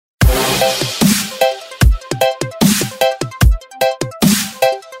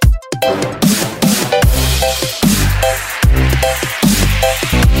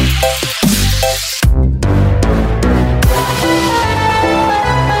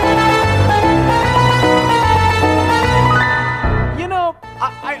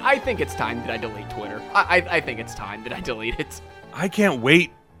think it's time that I delete Twitter. I think it's time that I delete it. I can't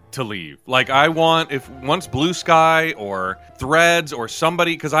wait to leave. Like, I want, if once Blue Sky or Threads or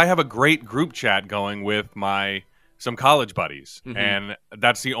somebody, because I have a great group chat going with some college buddies, and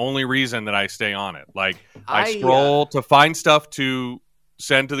that's the only reason that I stay on it. Like, I scroll to find stuff to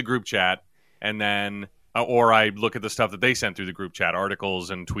send to the group chat, and then or I look at the stuff that they send through the group chat, articles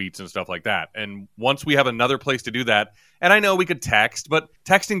and tweets and stuff like that. And once we have another place to do that, and I know we could text, but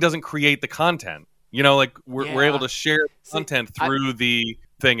texting doesn't create the content. You know, like we're able to share content through the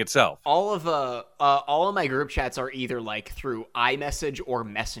thing itself. All of my group chats are either like through iMessage or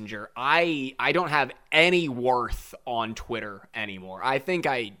Messenger. I don't have any worth on Twitter anymore. I think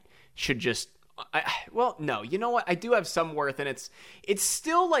I should just well, no, you know what? I do have some worth, and it's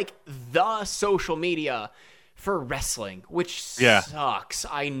still like the social media for wrestling, which sucks.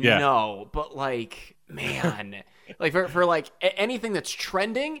 I know, but like, man, like for like anything that's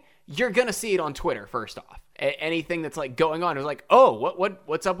trending, you're gonna see it on Twitter first off. Anything that's like going on is like, oh,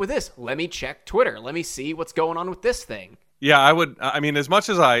 what's up with this? Let me check Twitter. Let me see what's going on with this thing. Yeah, I mean, as much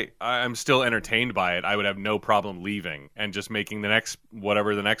as I'm still entertained by it, I would have no problem leaving and just making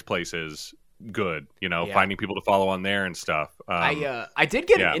whatever the next place is good, finding people to follow on there and stuff. I did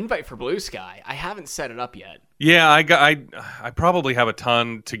get an invite for Blue Sky. I haven't set it up yet. Yeah, I probably have a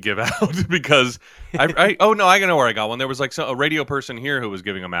ton to give out because I know where I got one. There was like a radio person here who was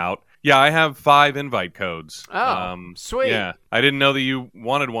giving them out. Yeah, I have 5 invite codes. Oh, sweet. Yeah, I didn't know that you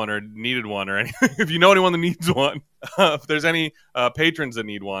wanted one or needed one or anything. If you know anyone that needs one, if there's any patrons that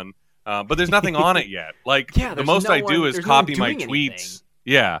need one, but there's nothing on it yet. Like the most I do is copy my tweets. Anything.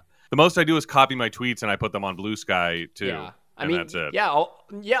 Yeah. The most I do is copy my tweets and I put them on Blue Sky too. Yeah. I mean, that's it. Yeah,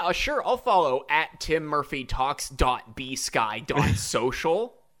 sure. I'll follow at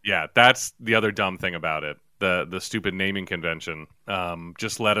timmurphytalks.bsky.social. Yeah, that's the other dumb thing about it. The stupid naming convention.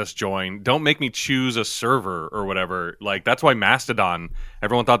 Just let us join. Don't make me choose a server or whatever. Like, that's why Mastodon,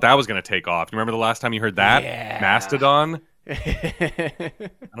 everyone thought that was going to take off. Do you remember the last time you heard that? Yeah. Mastodon? I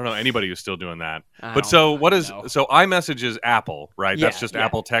don't know anybody who's still doing that. But so iMessage is Apple, right? Yeah, that's just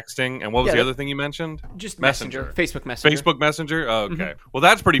Apple texting. And what was the other thing you mentioned? Just Messenger. Facebook Messenger. Facebook Messenger? Oh, okay. Mm-hmm. Well,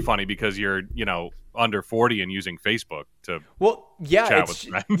 that's pretty funny because you're, under 40 and using Facebook to chat with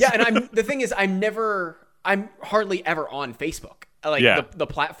friends. Yeah, and the thing is I'm hardly ever on Facebook. Like the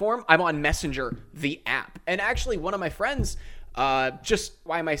platform, I'm on Messenger, the app. And actually one of my friends, just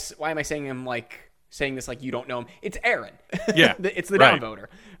why am I saying this like you don't know him? It's Aaron. Yeah. It's the downvoter.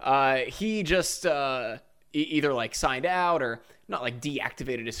 He just either like signed out or not like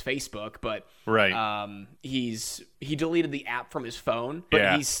deactivated his Facebook, but he deleted the app from his phone,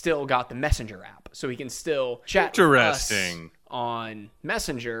 but he's still got the Messenger app. So he can still chat with us on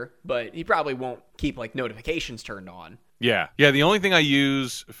Messenger, but he probably won't keep like notifications turned on. Yeah. The only thing I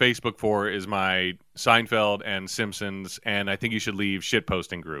use Facebook for is my Seinfeld and Simpsons, and I think you should leave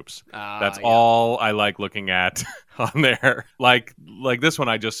shitposting groups. That's all I like looking at on there. Like this one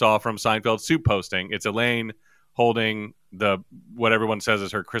I just saw from Seinfeld soup posting. It's Elaine holding what everyone says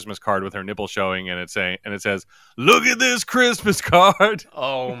is her Christmas card with her nipple showing, and it says, "Look at this Christmas card."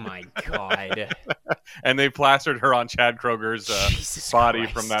 Oh my god! And they plastered her on Chad Kroger's body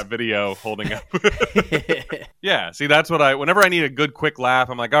from that video holding up. Yeah, see, that's what whenever I need a good quick laugh,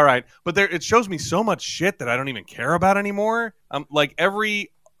 I'm like, all right, but it shows me so much shit that I don't even care about anymore. Like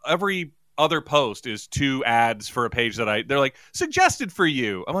every other post is 2 ads for a page that they're like suggested for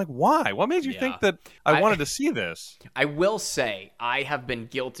you. I'm like, why? What made you think that I wanted to see this? I will say I have been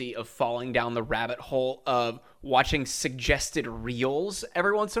guilty of falling down the rabbit hole of watching suggested reels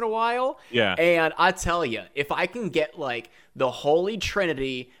every once in a while. Yeah. And I tell you, if I can get like the holy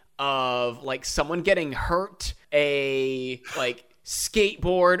trinity of like someone getting hurt, a like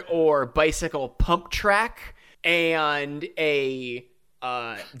skateboard or bicycle pump track, and a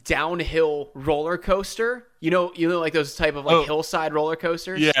downhill roller coaster, like those type of like hillside roller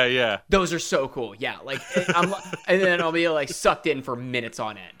coasters. Yeah. Those are so cool. Yeah, like and then I'll be like sucked in for minutes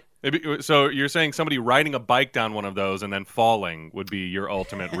on end. So you're saying somebody riding a bike down one of those and then falling would be your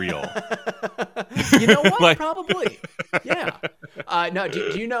ultimate reel? You know what? Probably. Yeah. No.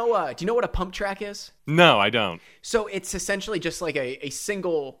 Do you know what a pump track is? No, I don't. So it's essentially just like a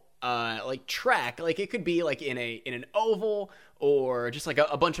single like track. Like it could be like in an oval, or just like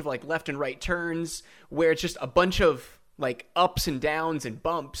a bunch of like left and right turns where it's just a bunch of like ups and downs and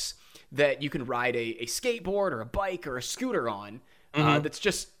bumps that you can ride a skateboard or a bike or a scooter on. That's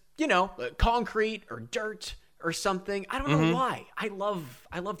just, concrete or dirt or something. I don't know why. I love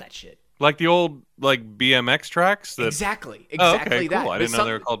that shit. Like the old BMX tracks? Exactly okay, that. cool. I didn't know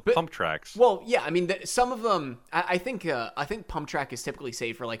they were called pump tracks. Well, yeah, I mean, some of them, I think pump track is typically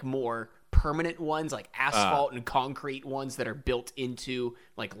saved for like more permanent ones, like asphalt and concrete ones that are built into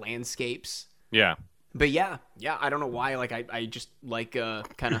like landscapes. Yeah. But yeah, I don't know why. Like I just like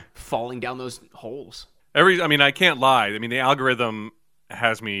kind of falling down those holes. I can't lie. I mean, the algorithm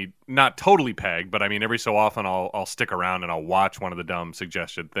has me not totally pegged, but I mean, every so often I'll stick around and I'll watch one of the dumb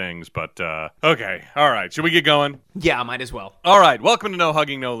suggested things. But okay, all right. Should we get going? Yeah, might as well. All right. Welcome to No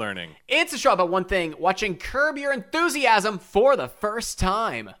Hugging, No Learning. It's a show about one thing: watching Curb Your Enthusiasm for the first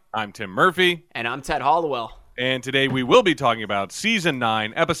time. I'm Tim Murphy, and I'm Ted Hollowell. And today we will be talking about Season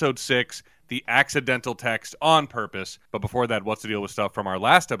 9, Episode 6, The Accidental Text on Purpose. But before that, what's the deal with stuff from our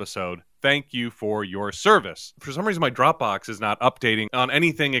last episode? Thank you for your service. For some reason, my Dropbox is not updating on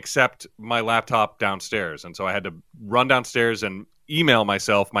anything except my laptop downstairs. And so I had to run downstairs and email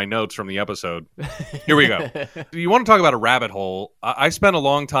myself my notes from the episode. Here we go. You want to talk about a rabbit hole? I spent a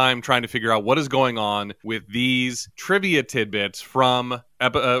long time trying to figure out what is going on with these trivia tidbits from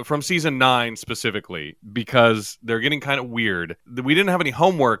Season 9 specifically, because they're getting kind of weird. We didn't have any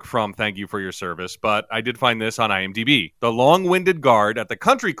homework from Thank You for Your Service, but I did find this on IMDb. The long-winded guard at the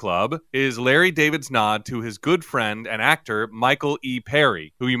country club is Larry David's nod to his good friend and actor Michael E.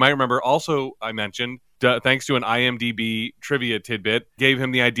 Perry, who you might remember also I mentioned, thanks to an IMDb trivia tidbit, gave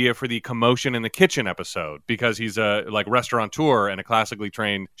him the idea for the Commotion in the Kitchen episode, because he's a restaurateur and a classically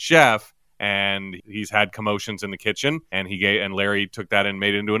trained chef, and he's had commotions in the kitchen, and Larry took that and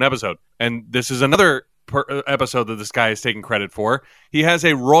made it into an episode. And this is another episode that this guy is taking credit for. He has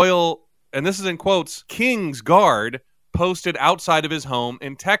a royal, and this is in quotes, King's Guard posted outside of his home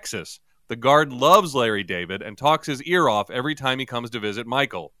in Texas. The guard loves Larry David and talks his ear off every time he comes to visit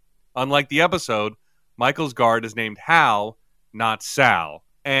Michael. Unlike the episode, Michael's guard is named Hal, not Sal.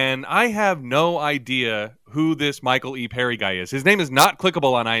 And I have no idea who this Michael E. Perry guy is. His name is not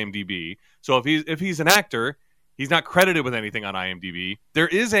clickable on IMDb. So if he's an actor, he's not credited with anything on IMDb. There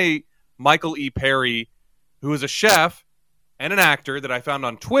is a Michael E. Perry who is a chef and an actor that I found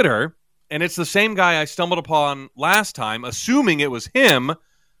on Twitter, and it's the same guy I stumbled upon last time, assuming it was him.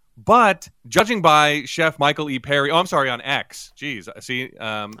 But judging by Chef Michael E. Perry, on X. Jeez, see,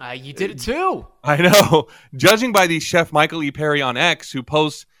 you did it too. I know. Judging by the Chef Michael E. Perry on X, who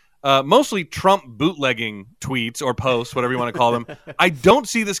posts mostly Trump bootlegging tweets or posts, whatever you want to call them, I don't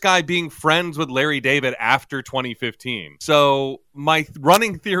see this guy being friends with Larry David after 2015. So my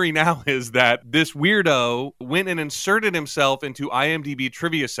running theory now is that this weirdo went and inserted himself into IMDb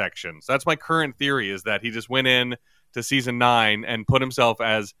trivia sections. That's my current theory, is that he just went in to Season 9 and put himself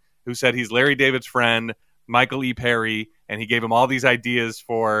as, who said he's Larry David's friend, Michael E. Perry, and he gave him all these ideas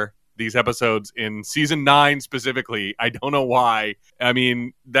for these episodes in Season 9 specifically. I don't know why. I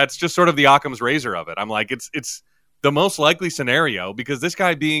mean, that's just sort of the Occam's razor of it. I'm like, it's the most likely scenario, because this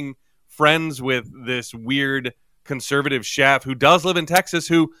guy being friends with this weird conservative chef who does live in Texas,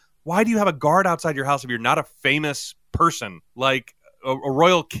 why do you have a guard outside your house if you're not a famous person? Like a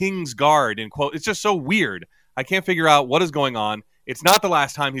royal King's Guard, in quote. It's just so weird. I can't figure out what is going on. It's not the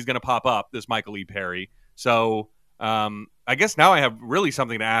last time he's going to pop up, this Michael E. Perry. So I guess now I have really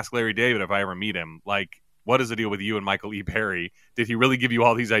something to ask Larry David if I ever meet him. Like, what is the deal with you and Michael E. Perry? Did he really give you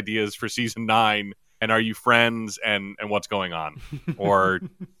all these ideas for Season 9? And are you friends? And what's going on? Or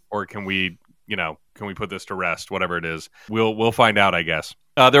can we put this to rest? Whatever it is, we'll find out, I guess.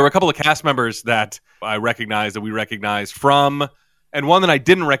 There were a couple of cast members that we recognized from, and one that I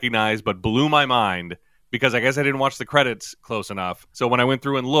didn't recognize but blew my mind, because I guess I didn't watch the credits close enough. So when I went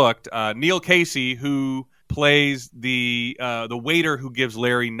through and looked, Neil Casey, who plays the waiter who gives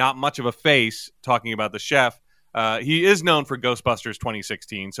Larry not much of a face, talking about the chef, he is known for Ghostbusters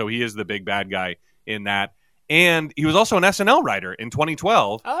 2016, so he is the big bad guy in that. And he was also an SNL writer in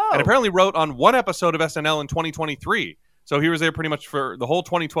 2012, and apparently wrote on one episode of SNL in 2023. So he was there pretty much for the whole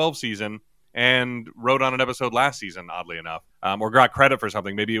 2012 season, and wrote on an episode last season, oddly enough, or got credit for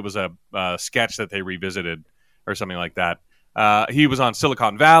something. Maybe it was a sketch that they revisited or something like that. He was on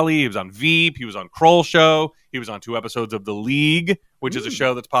Silicon Valley. He was on Veep. He was on Kroll Show. He was on 2 episodes of The League, which is a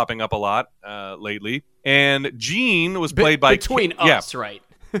show that's popping up a lot lately. And Gene was played by... Between us, right?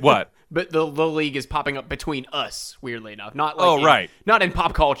 What? But the League is popping up between us, weirdly enough. Not like right. Not in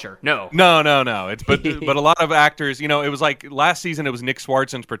pop culture, no. No. It's but a lot of actors, it was like last season it was Nick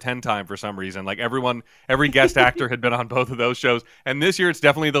Swartzen's Pretend Time for some reason. Like every guest actor had been on both of those shows. And this year it's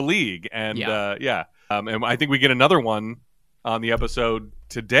definitely The League. And and I think we get another one on the episode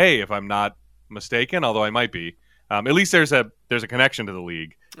today, if I'm not mistaken, although I might be. At least there's a connection to The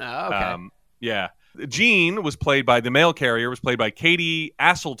League. Okay. Yeah. Gene was played by, the mail carrier was played by Katie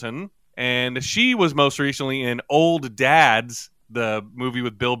Aselton. and she was most recently in Old Dads, the movie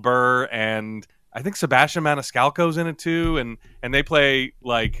with Bill Burr, and I think Sebastian Maniscalco's in it too, and they play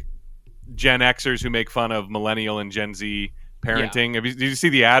like Gen Xers who make fun of millennial and Gen Z parenting. Yeah. Did you see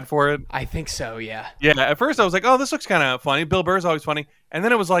the ad for it? I think so, yeah. Yeah, at first I was like, oh, this looks kind of funny. Bill Burr's always funny. And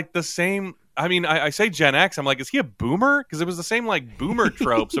then it was like the same. I mean, I say Gen X. I'm like, is he a boomer? Because it was the same like boomer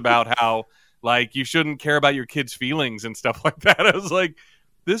tropes about how like you shouldn't care about your kids' feelings and stuff like that. I was like,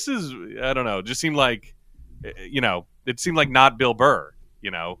 this is, I don't know, it just seemed like, it seemed like not Bill Burr.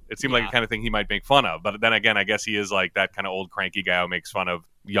 It seemed like the kind of thing he might make fun of. But then again, I guess he is like that kind of old cranky guy who makes fun of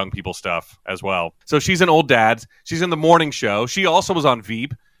young people stuff as well. So she's in Old Dads. She's in the morning show. She also was on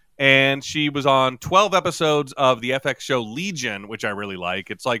Veep. And she was on 12 episodes of the FX show Legion, which I really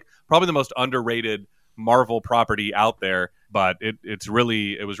like. It's like probably the most underrated Marvel property out there. But it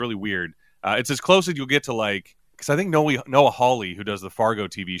was really weird. It's as close as you'll get to like, because I think Noah Hawley, who does the Fargo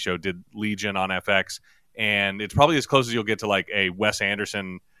TV show, did Legion on FX. And it's probably as close as you'll get to like a Wes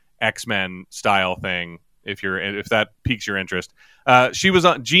Anderson X-Men style thing, if that piques your interest. Jean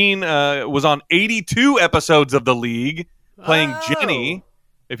was on 82 episodes of The League, playing Jenny,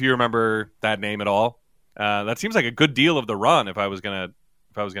 if you remember that name at all. That seems like a good deal of the run if I was gonna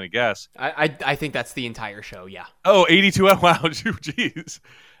guess. I think that's the entire show, yeah. Oh, 82, wow, jeez.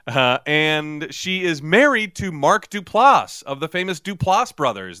 And she is married to Mark Duplass of the famous Duplass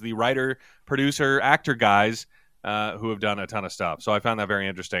brothers, the writer, producer, actor guys who have done a ton of stuff. So I found that very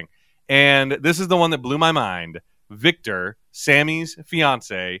interesting. And this is the one that blew my mind. Victor, Sammy's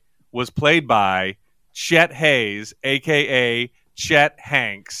fiance, was played by Chet Hayes, a.k.a. Chet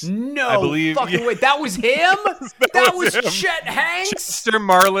Hanks. No, I believe, fucking wait, that was him? that was Chet Hanks? Chester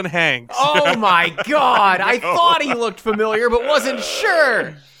Marlon Hanks. Oh my God, I thought he looked familiar, but wasn't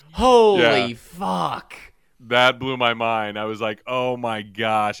sure. Holy fuck. That blew my mind. I was like, oh my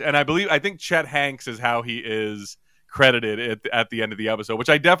gosh. And I think Chet Hanks is how he is credited at the end of the episode, which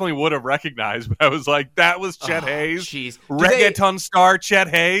I definitely would have recognized, but I was like, that was Chet Hayes. Jeez. Reggaeton star Chet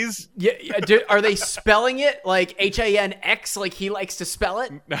Hayes. Yeah, are they spelling it like Hanx like he likes to spell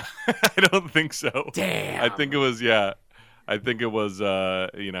it? No, I don't think so. Damn. I think it was the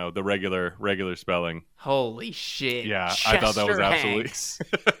regular spelling. Holy shit. Yeah, Chester I thought that was absolutely.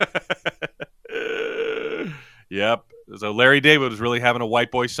 Yep. So Larry David was really having a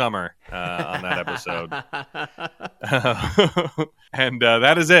white boy summer on that episode. And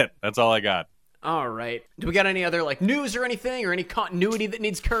that is it. That's all I got. All right. Do we got any other like news or anything or any continuity that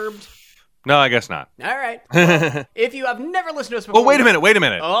needs curbed? No, I guess not. All right. Well, if you have never listened to us before... Oh, wait a minute.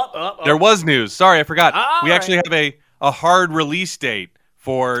 There was news. Sorry, I forgot. We actually have a hard release date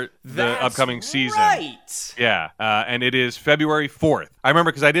for the upcoming season. Right. Yeah. And it is February 4th. I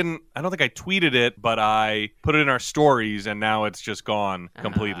remember because I don't think I tweeted it, but I put it in our stories and now it's just gone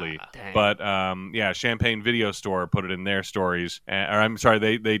completely. But Champagne Video Store put it in their stories. Or I'm sorry,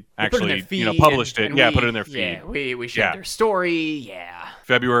 they actually published it. Yeah, put it in their feed. Yeah, we shared their story. Yeah.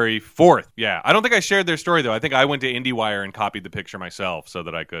 February 4th. Yeah. I don't think I shared their story, though. I think I went to IndieWire and copied the picture myself so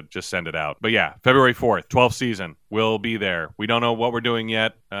that I could just send it out. But yeah, February 4th, 12th season. We'll be there. We don't know what we're doing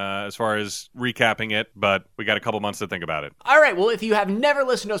yet as far as recapping it, but we got a couple months to think about it. All right. Well, if you have never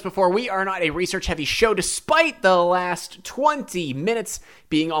listened to us before, we are not a research-heavy show, despite the last 20 minutes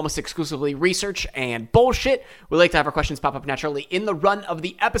being almost exclusively research and bullshit. We like to have our questions pop up naturally in the run of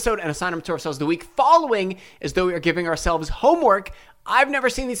the episode and assign them to ourselves the week following, as though we are giving ourselves homework. I've never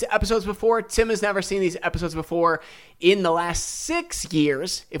seen these episodes before. Tim has never seen these episodes before. In the last 6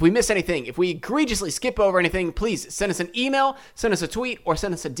 years, if we miss anything, if we egregiously skip over anything, please send us an email, send us a tweet, or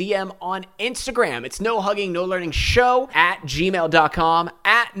send us a DM on Instagram. It's No Hugging, No Learning Show at gmail.com,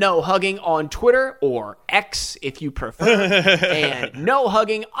 at No Hugging on Twitter, or X if you prefer, and No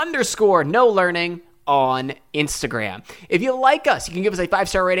Hugging _ No Learning on Instagram. If you like us, you can give us a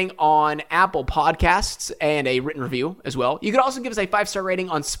 5-star rating on Apple Podcasts and a written review as well. You can also give us a 5-star rating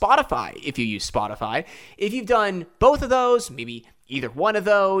on Spotify if you use Spotify. If you've done both of those, maybe either one of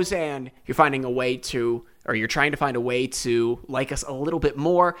those, and you're finding a way to, or you're trying to find a way to like us a little bit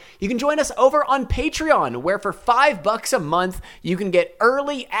more, you can join us over on Patreon, where for $5 a month, you can get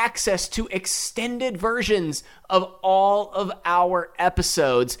early access to extended versions of all of our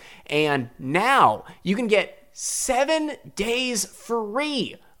episodes. And now you can get 7 days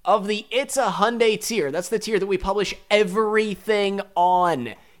free of the It's a Hyundai tier. That's the tier that we publish everything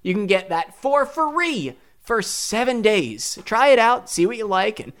on. You can get that for free for 7 days. Try it out, see what you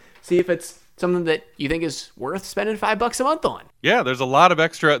like, and see if it's something that you think is worth spending $5 a month on. Yeah, there's a lot of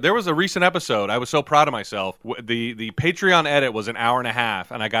extra. There was a recent episode. I was so proud of myself. The Patreon edit was an hour and a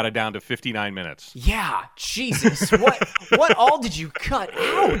half, and I got it down to 59 minutes. Yeah, Jesus. What all did you cut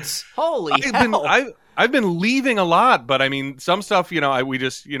out? Holy hell. I've been leaving a lot, but I mean, some stuff, we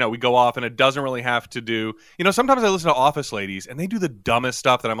go off and it doesn't really have to do, sometimes I listen to Office Ladies and they do the dumbest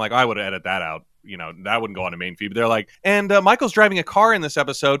stuff that I'm like, I would edit that out. That wouldn't go on a main feed. But they're like, and Michael's driving a car in this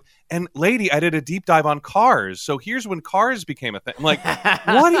episode, and lady, I did a deep dive on cars. So here's when cars became a thing. I'm like,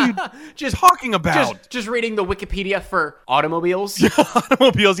 what are you talking about? Just reading the Wikipedia for automobiles.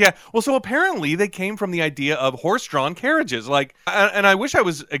 Automobiles, yeah. Well, so apparently they came from the idea of horse-drawn carriages. Like, and I wish I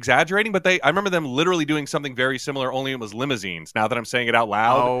was exaggerating, but I remember them literally doing something very similar, only it was limousines. Now that I'm saying it out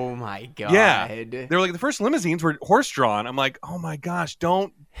loud. Oh my God. Yeah. They were like, the first limousines were horse-drawn. I'm like, oh my gosh,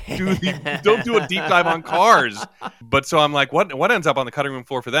 don't do a deep dive on cars. But so I'm like, what ends up on the cutting room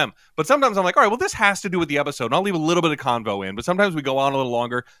floor for them? But sometimes I'm like, all right, well, this has to do with the episode, and I'll leave a little bit of convo in. But sometimes we go on a little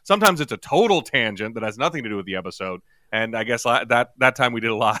longer. Sometimes it's a total tangent that has nothing to do with the episode. And I guess that time we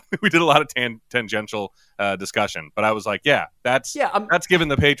did a lot. We did a lot of tangential discussion. But I was like, that's giving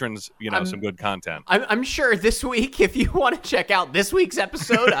the patrons, some good content. I'm sure this week, if you want to check out this week's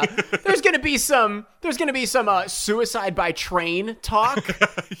episode, there's gonna be some suicide by train talk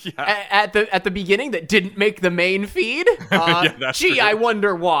at the beginning that didn't make the main feed. True. I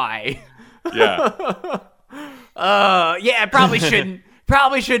wonder why. Yeah. Probably shouldn't.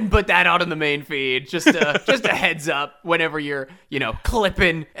 Probably shouldn't put that out on the main feed. Just a heads up whenever you're,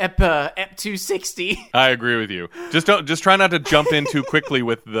 clipping ep 260. I agree with you. Just try not to jump in too quickly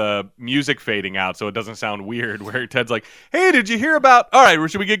with the music fading out so it doesn't sound weird where Ted's like, "Hey, did you hear about?" All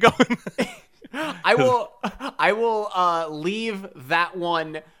right, should we get going? I will leave that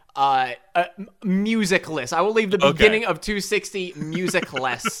one musicless. I will leave the beginning of 260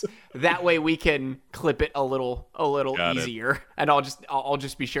 musicless. That way we can clip it a little easier, and I'll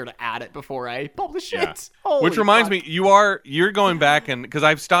just be sure to add it before I publish it. Which reminds me, you're going back, and because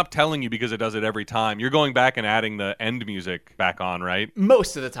I've stopped telling you because it does it every time. You're going back and adding the end music back on, right?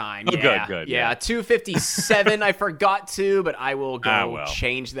 Most of the time. Oh, yeah. Good. Yeah, 257 I forgot to, but I will go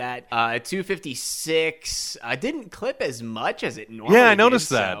change that. 256 I didn't clip as much as it normally. Yeah, I noticed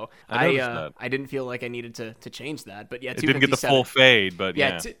that. So I didn't feel like I needed to change that, but yeah, 257. It didn't get the full fade, but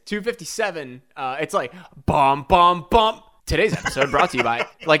yeah. 257, it's like, bum, bum, bum. Today's episode brought to you by,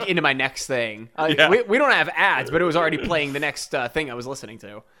 into my next thing. We don't have ads, but it was already playing the next thing I was listening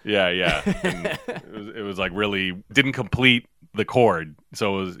to. Yeah. It was like really didn't complete the chord.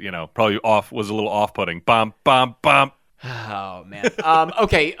 So it was, probably was a little off-putting. Bum, bum, bum. Oh, man.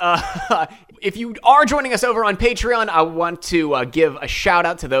 Okay. If you are joining us over on Patreon, I want to give a shout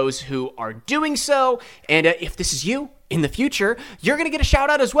out to those who are doing so. And if this is you, in the future, you're going to get a shout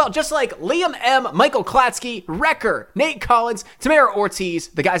out as well. Just like Liam M., Michael Klatsky, Wrecker, Nate Collins, Tamara Ortiz,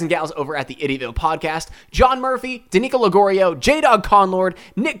 the guys and gals over at the Idiotville podcast, John Murphy, Danica Ligorio, J-Dog Conlord,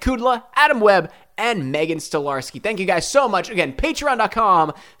 Nick Kudla, Adam Webb, and Megan Stolarski. Thank you guys so much. Again,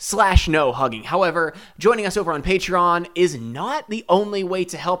 patreon.com/nohugging. However, joining us over on Patreon is not the only way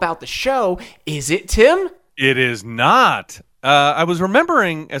to help out the show. Is it, Tim? It is not. I was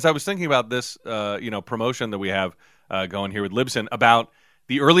remembering, as I was thinking about this, promotion that we have going here with Libsyn, about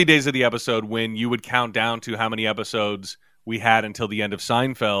the early days of the episode when you would count down to how many episodes we had until the end of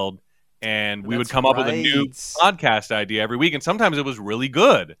Seinfeld, and we would come up with a new podcast idea every week, and sometimes it was really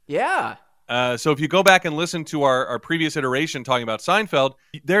good. Yeah. So if you go back and listen to our previous iteration talking about Seinfeld,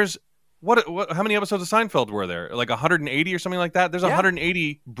 there's how many episodes of Seinfeld were there? Like 180 or something like that? There's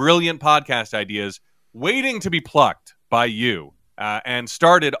 180 brilliant podcast ideas waiting to be plucked by you. And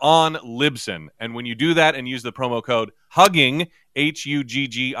started on Libsyn. And when you do that and use the promo code HUGGING,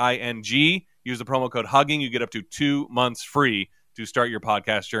 HUGGING, use the promo code HUGGING, you get up to 2 months free to start your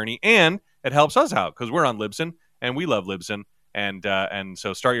podcast journey. And it helps us out because we're on Libsyn and we love Libsyn. And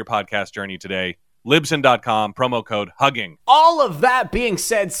so start your podcast journey today. Libsyn.com, promo code HUGGING. All of that being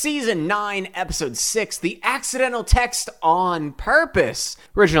said, Season 9, Episode 6, The Accidental Text on Purpose.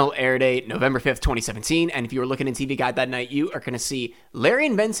 Original air date, November 5th, 2017. And if you were looking in TV Guide that night, you are going to see Larry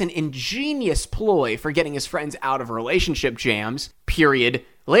invents an ingenious ploy for getting his friends out of relationship jams, period.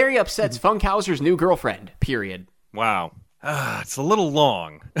 Larry upsets Funkhauser's new girlfriend, period. Wow. It's a little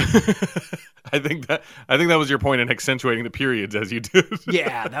long. I think that was your point in accentuating the periods as you did.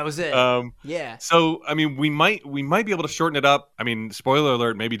 Yeah, that was it. Yeah. So, I mean, we might be able to shorten it up. I mean, spoiler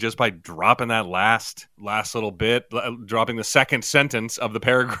alert, maybe just by dropping that last little bit, dropping the second sentence of the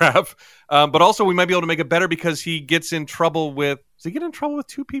paragraph. But also we might be able to make it better because he gets in trouble with Does he get in trouble with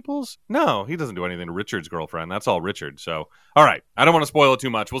two people's? No, he doesn't do anything to Richard's girlfriend. That's all Richard. So, all right. I don't want to spoil it too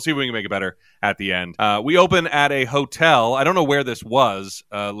much. We'll see if we can make it better at the end. We open at a hotel. I don't know where this was.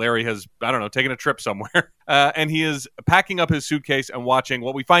 Larry has, I don't know, taken a trip somewhere. And he is packing up his suitcase and watching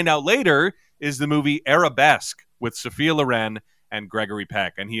what we find out later is the movie Arabesque with Sophia Loren and Gregory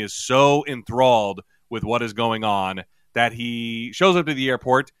Peck. And he is so enthralled with what is going on that he shows up to the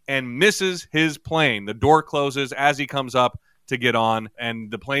airport and misses his plane. The door closes as he comes up to get on, and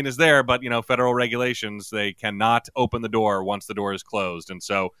the plane is there, but, federal regulations, they cannot open the door once the door is closed. And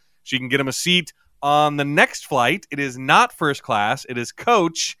so she can get him a seat on the next flight. It is not first class, it is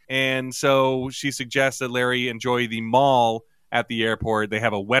coach. And so she suggests that Larry enjoy the mall at the airport. They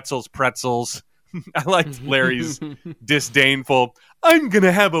have a Wetzel's Pretzels. I liked Larry's disdainful, I'm going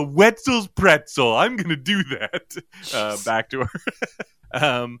to have a Wetzel's pretzel. I'm going to do that. Back to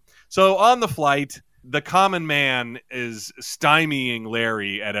her. So on the flight, the common man is stymieing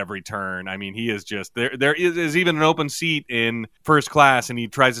Larry at every turn. I mean, he is just there. There is even an open seat in first class, and he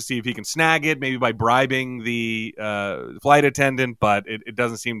tries to see if he can snag it, maybe by bribing the flight attendant, but it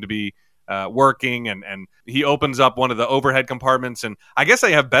doesn't seem to be working. And he opens up one of the overhead compartments, and I guess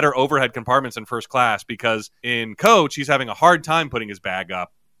they have better overhead compartments in first class, because in coach, he's having a hard time putting his bag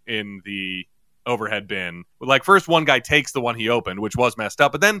up in the overhead bin. Like, first one guy takes the one he opened, which was messed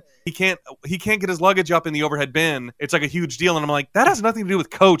up, but then he can't get his luggage up in the overhead bin. It's like a huge deal, and I'm like, that has nothing to do with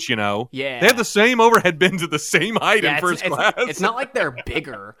coach, Yeah, they have the same overhead bins at the same height in first class. It's not like they're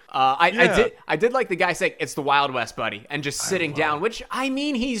bigger. I did like the guy saying it's the Wild West, buddy, and just sitting down, which, I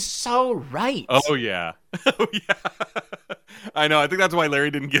mean, he's so right. Oh yeah. Oh yeah. I know. I think that's why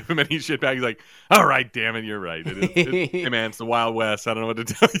Larry didn't give him any shit back. He's like, all right, damn it, you're right. Hey man, it's the Wild West. I don't know what to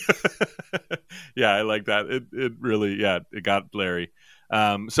tell you. Yeah, I like that. It really, it got Larry.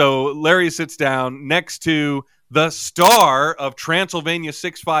 So Larry sits down next to the star of Transylvania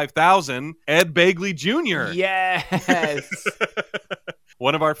 6-5000, Ed Begley Jr. Yes.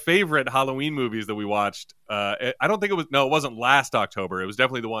 One of our favorite Halloween movies that we watched. I don't think it wasn't last October. It was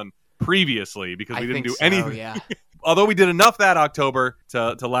definitely the one previously, because we didn't do anything. Yeah. Although we did enough that October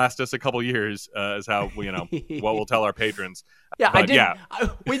to last us a couple years, is how what we'll tell our patrons. Yeah, but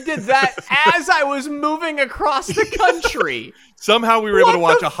we did that as I was moving across the country. Somehow we were able to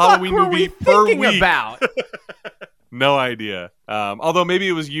watch a Halloween movie per week. About? No idea. Although maybe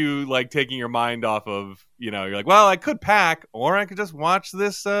it was you like taking your mind off of, you're like, well, I could pack, or I could just watch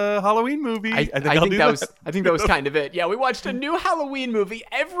this Halloween movie. I think that was kind of it. Yeah, we watched a new Halloween movie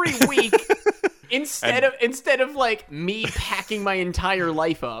every week. Instead of like me packing my entire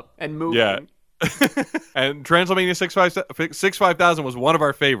life up and moving. Yeah. And Transylvania 6-5000 was one of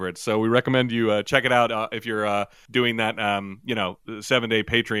our favorites, so we recommend you check it out if you're doing that 7-day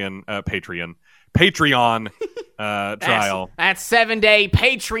Patreon trial. That's 7-day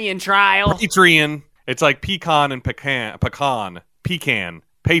Patreon trial. Patreon. It's like pecan and pecan,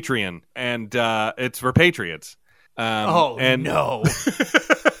 Patreon, and it's for patriots. No.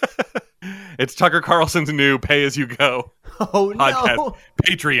 It's Tucker Carlson's new pay-as-you-go podcast, no.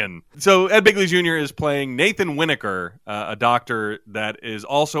 Patreon. So Ed Begley Jr. is playing Nathan Winokur, a doctor that is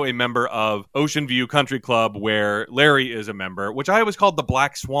also a member of Ocean View Country Club, where Larry is a member, which I always called the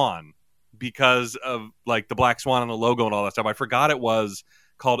Black Swan because of like the Black Swan on the logo and all that stuff. I forgot it was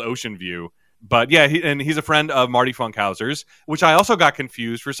called Ocean View. But yeah, he's a friend of Marty Funkhauser's, which I also got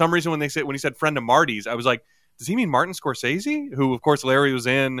confused for some reason when he said friend of Marty's. I was like, does he mean Martin Scorsese, who of course Larry was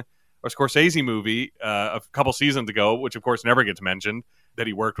in a Scorsese movie a couple seasons ago, which of course never gets mentioned, that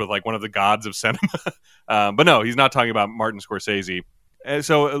he worked with like one of the gods of cinema. But no, he's not talking about Martin Scorsese.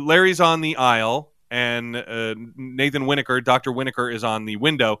 So Larry's on the aisle, and Nathan Winokur, Dr. Winokur, is on the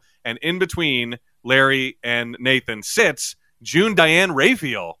window, and in between Larry and Nathan sits June Diane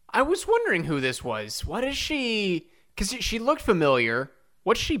Raphael. I was wondering who this was. What is she? Because she looked familiar.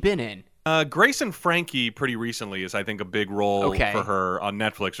 What's she been in? Grace and Frankie pretty recently is, I think, a big role for her on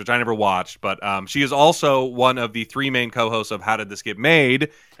Netflix, which I never watched. But she is also one of the 3 main co-hosts of How Did This Get Made?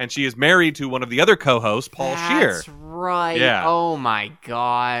 And she is married to one of the other co-hosts, Paul Scheer. That's right. Yeah. Oh, my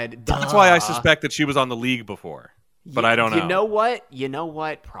God. That's why I suspect that she was on The League before. But I don't know. You know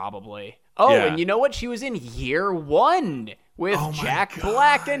what? Probably. Oh, yeah. And you know what? She was in Year One with Jack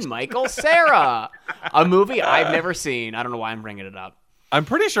Black and Michael Cera. A movie I've never seen. I don't know why I'm bringing it up. I'm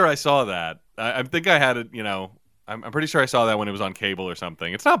pretty sure I saw that. I think I had it, I'm pretty sure I saw that when it was on cable or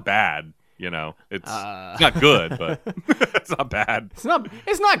something. It's not bad, It's not good, but it's not bad. It's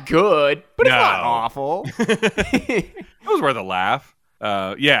not good, but it's not awful. It was worth a laugh.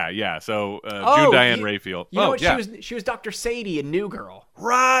 Yeah. So June Diane Raphael. You know what? She was Dr. Sadie in New Girl.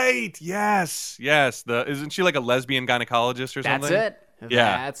 Right. Yes. Isn't she like a lesbian gynecologist or something? That's it.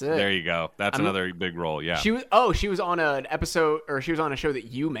 Yeah, that's it. There you go. That's another big role. Yeah. She was on an episode, or she was on a show that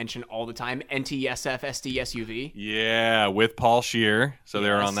you mention all the time, NTSF SDSUV. Yeah, with Paul Scheer. So they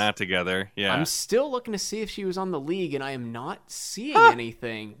were on that together. Yeah. I'm still looking to see if she was on The League, and I am not seeing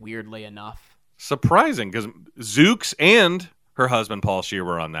anything, weirdly enough. Surprising, because Zooks and her husband Paul Scheer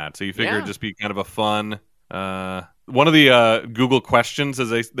were on that. So you figure it'd just be kind of a fun... one of the Google questions,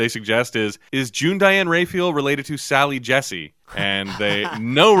 as they suggest, is June Diane Raphael related to Sally Jesse? And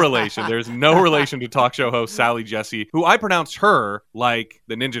no relation. There's no relation to talk show host Sally Jesse, who I pronounce her like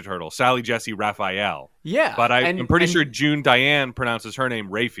the Ninja Turtle, Sally Jesse Raphael. Yeah. But I'm pretty sure June Diane pronounces her name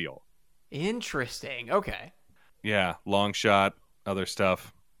Raphael. Interesting. Okay. Yeah, long shot, other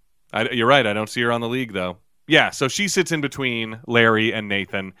stuff. You're right, I don't see her on The League, though. Yeah, so she sits in between Larry and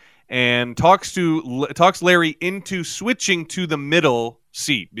Nathan and talks Larry into switching to the middle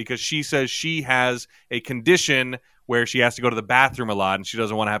seat because she says she has a condition where she has to go to the bathroom a lot and she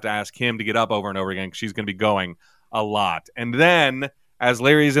doesn't want to have to ask him to get up over and over again because she's going to be going a lot. And then, as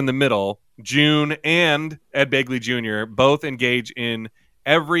Larry's in the middle, June and Ed Begley Jr. both engage in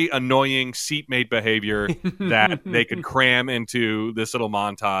every annoying seatmate behavior that they could cram into this little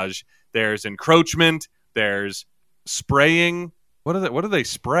montage. There's encroachment. There's spraying. What do they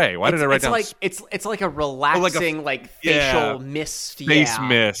spray? Why did I write down? It's like a relaxing, facial mist. Face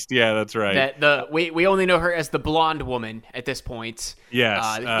mist. Yeah, that's right. We only know her as the blonde woman at this point.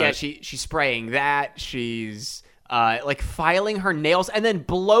 Yes. She's spraying that. She's filing her nails and then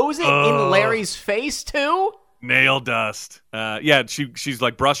blows it in Larry's face too. Nail dust. She's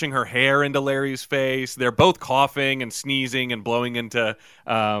like brushing her hair into Larry's face. They're both coughing and sneezing and blowing into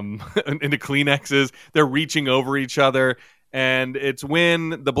Kleenexes. They're reaching over each other. And it's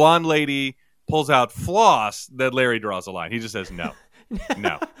when the blonde lady pulls out floss that Larry draws a line. He just says no.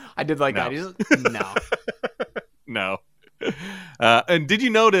 No. I did like that. He just, no. No. And did you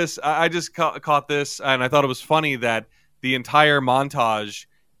notice, I just caught this, and I thought it was funny that the entire montage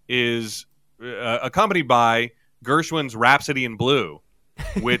is accompanied by Gershwin's Rhapsody in Blue,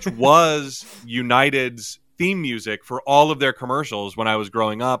 which was United's theme music for all of their commercials when I was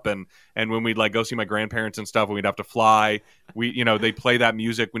growing up, and when we'd go see my grandparents and stuff, when we'd have to fly, they play that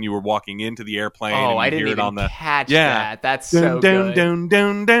music when you were walking into the airplane. Oh, I didn't even catch that. That's so good. Down,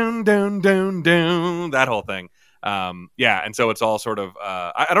 down, down, down, down, down, that whole thing. And so it's all sort of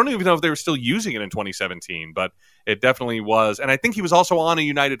I don't even know if they were still using it in 2017, but it definitely was. And I think he was also on a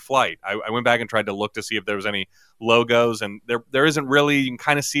United flight. I went back and tried to look to see if there was any logos, and there isn't really. You can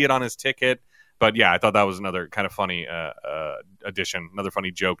kind of see it on his ticket. But yeah, I thought that was another kind of funny addition, another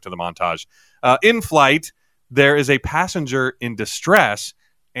funny joke to the montage. In flight, there is a passenger in distress,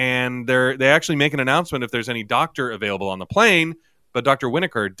 and they actually make an announcement if there's any doctor available on the plane, but Dr.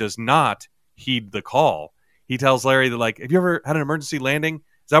 Winokur does not heed the call. He tells Larry that, have you ever had an emergency landing?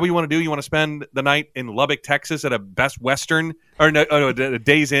 Is that what you want to do? You want to spend the night in Lubbock, Texas at a Best Western, a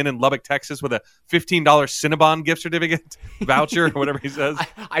Days Inn in Lubbock, Texas with a $15 Cinnabon gift certificate voucher or whatever he says.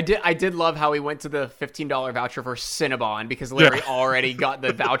 I did love how he went to the $15 voucher for Cinnabon because Larry already got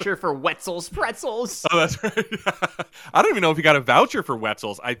the voucher for Wetzel's Pretzels. Oh, that's right. I don't even know if he got a voucher for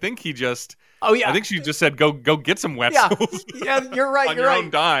Wetzel's. I think he just... Oh, yeah. I think she just said, go get some Wetzel's. Yeah, you're right. On your own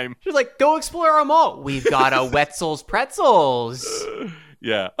dime. She's like, go explore our mall. We've got a Wetzel's Pretzels.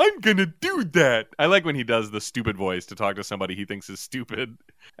 Yeah, I'm going to do that. I like when he does the stupid voice to talk to somebody he thinks is stupid.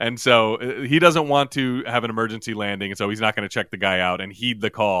 And so he doesn't want to have an emergency landing, and so he's not going to check the guy out and heed the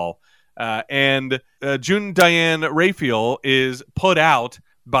call. And June Diane Raphael is put out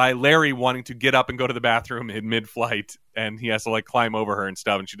by Larry wanting to get up and go to the bathroom in mid-flight, and he has to climb over her and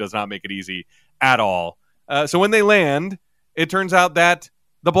stuff, and she does not make it easy at all. So when they land, it turns out that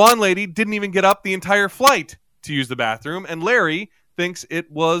the blonde lady didn't even get up the entire flight to use the bathroom, and Larry thinks it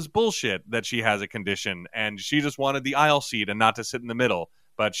was bullshit that she has a condition and she just wanted the aisle seat and not to sit in the middle.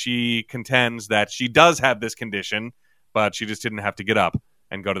 But she contends that she does have this condition, but she just didn't have to get up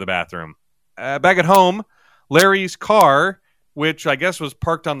and go to the bathroom. Back at home, Larry's car, which I guess was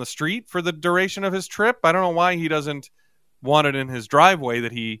parked on the street for the duration of his trip. I don't know why he doesn't want it in his driveway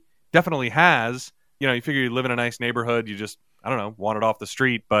that he definitely has. You figure you live in a nice neighborhood, you just, want it off the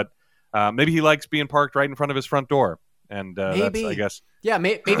street. But maybe he likes being parked right in front of his front door. And maybe, that's, I guess. Yeah,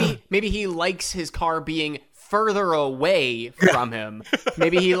 maybe he likes his car being further away from him.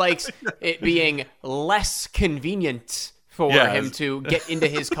 Maybe he likes it being less convenient for him to get into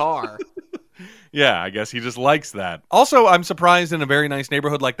his car. Yeah, I guess he just likes that. Also, I'm surprised in a very nice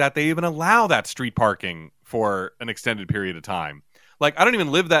neighborhood like that, they even allow that street parking for an extended period of time. Like, I don't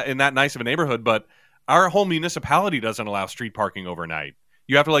even live in that nice of a neighborhood, but our whole municipality doesn't allow street parking overnight.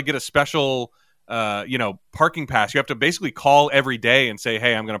 You have to like get a special, parking pass. You have to basically call every day and say,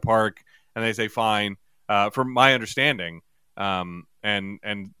 hey, I'm going to park. And they say, fine, from my understanding. And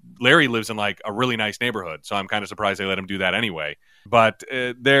Larry lives in like a really nice neighborhood, so I'm kind of surprised they let him do that anyway. But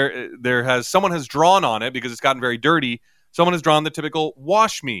someone has drawn on it because it's gotten very dirty. Someone has drawn the typical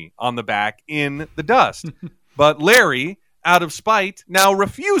 "wash me" on the back in the dust. But Larry, out of spite, now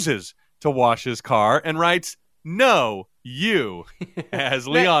refuses to wash his car and writes "No, you," as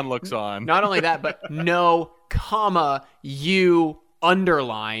Leon looks on. Not only that, but no, comma, you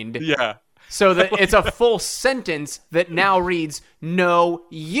underlined. Yeah. So that it's a full sentence that now reads, no,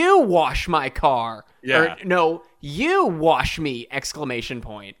 you wash my car. Yeah. Or, no, you wash me, exclamation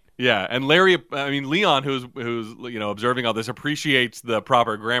point. Yeah, and Leon, who's observing all this, appreciates the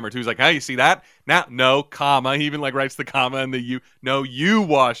proper grammar too. He's like, "Hey, you see that? Now, no, comma." He even like writes the comma and the you. No, you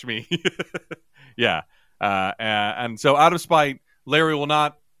wash me. Yeah, and so out of spite, Larry will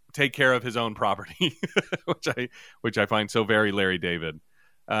not take care of his own property, which I find so very Larry David.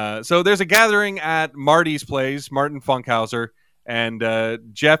 So there's a gathering at Marty's place, Martin Funkhauser, and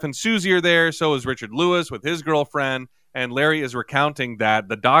Jeff and Susie are there. So is Richard Lewis with his girlfriend. And Larry is recounting that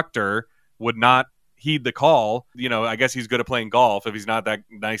the doctor would not heed the call. I guess he's good at playing golf. If he's not that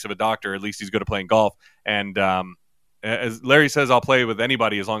nice of a doctor, at least he's good at playing golf. And as Larry says, I'll play with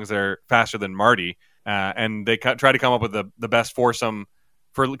anybody as long as they're faster than Marty. And they try to come up with the best foursome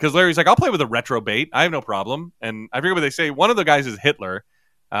because Larry's like, I'll play with a retrobate. I have no problem. And I forget what they say. One of the guys is Hitler.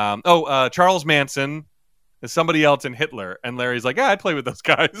 Charles Manson is somebody else in Hitler. And Larry's like, yeah, I'd play with those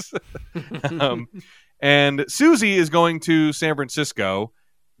guys. And Susie is going to San Francisco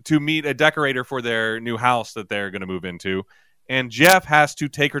to meet a decorator for their new house that they're going to move into. And Jeff has to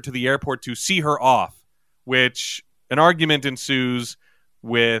take her to the airport to see her off, which an argument ensues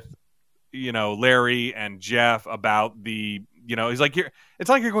with, Larry and Jeff about he's like, it's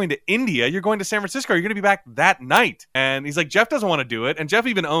like you're going to India. You're going to San Francisco. You're going to be back that night. And he's like, Jeff doesn't want to do it. And Jeff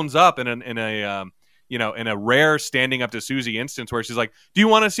even owns up in a rare standing up to Susie instance where she's like, do you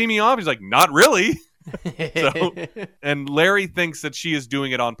want to see me off? He's like, not really. And Larry thinks that she is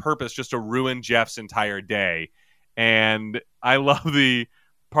doing it on purpose just to ruin Jeff's entire day. And I love the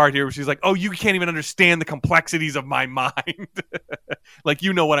part here where she's like, oh, you can't even understand the complexities of my mind. Like,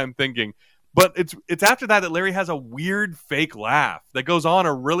 you know what I'm thinking. But it's after that Larry has a weird fake laugh that goes on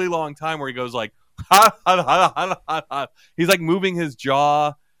a really long time where he goes like, ha, ha, ha, ha, ha, ha. He's like moving his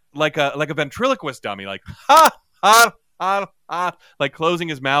jaw like a ventriloquist dummy, like ha, ha, ha, ha, like closing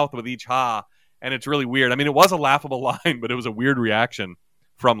his mouth with each ha. And it's really weird. I mean, it was a laughable line, but it was a weird reaction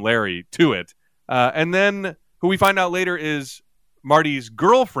from Larry to it. And then who we find out later is Marty's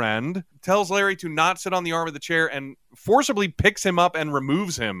girlfriend tells Larry to not sit on the arm of the chair and forcibly picks him up and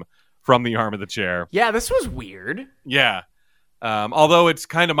removes him from the arm of the chair. Yeah, this was weird. Yeah. Although it's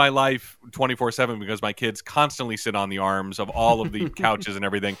kind of my life 24/7 because my kids constantly sit on the arms of all of the couches and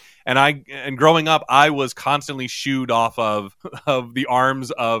everything. And growing up, I was constantly shooed off of the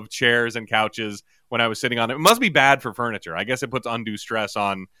arms of chairs and couches when I was sitting on it. It must be bad for furniture. I guess it puts undue stress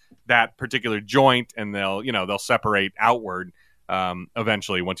on that particular joint, and they'll separate outward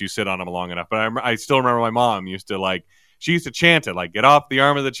eventually once you sit on them long enough. But I still remember my mom used to chant it like, "Get off the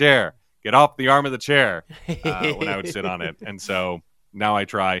arm of the chair. Get off the arm of the chair," when I would sit on it. And so now I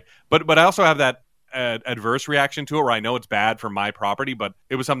try. But I also have that adverse reaction to it where I know it's bad for my property, but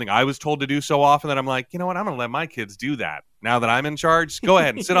it was something I was told to do so often that I'm like, you know what? I'm going to let my kids do that. Now that I'm in charge, go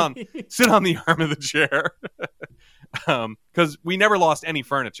ahead and sit on the arm of the chair. Because we never lost any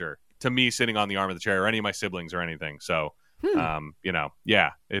furniture to me sitting on the arm of the chair or any of my siblings or anything. So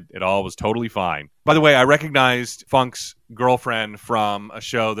it all was totally fine. By the way, I recognized Funk's girlfriend from a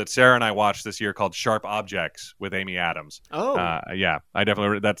show that Sarah and I watched this year called Sharp Objects with Amy Adams. Oh, yeah, I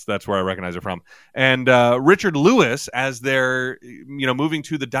definitely that's where I recognize her from. And Richard Lewis, as they're moving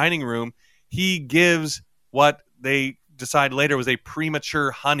to the dining room, he gives what they decide later was a premature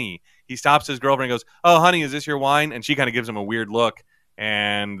honey. He stops his girlfriend and goes, "Oh, honey, is this your wine?" And she kind of gives him a weird look.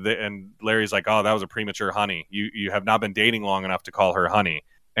 And Larry's like, "Oh, that was a premature honey. You have not been dating long enough to call her honey."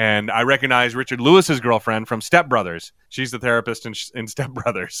 And I recognize Richard Lewis's girlfriend from Step Brothers. She's the therapist in Step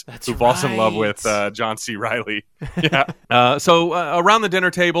Brothers who falls in love with John C. Reilly. Yeah. So around the dinner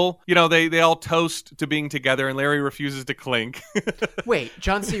table, they all toast to being together, and Larry refuses to clink. Wait,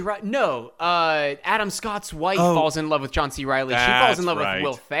 John C. Reilly? No, Adam Scott's wife falls in love with John C. Reilly. She falls in love with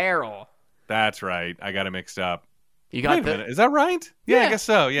Will Ferrell. That's right. I got it mixed up. You Wait got a minute. Is that right? Yeah, I guess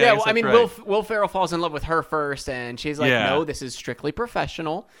so. Yeah, yeah. Well, I mean, right. Will Ferrell falls in love with her first, and she's like, "No, this is strictly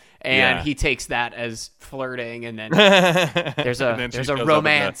professional." And he takes that as flirting, and then there's a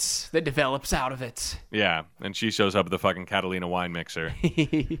romance that develops out of it. Yeah, and she shows up at the fucking Catalina wine mixer.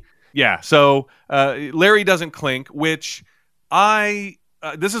 Yeah, so Larry doesn't clink, which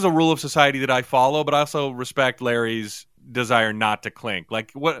this is a rule of society that I follow, but I also respect Larry's desire not to clink.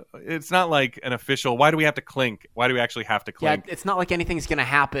 Like, what? It's not like an official. Why do we have to clink? Why do we actually have to clink? Yeah, it's not like anything's gonna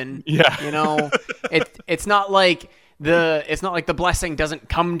happen. Yeah, you know, it's not like the blessing doesn't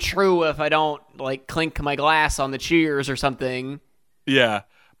come true if I don't like clink my glass on the cheers or something. Yeah.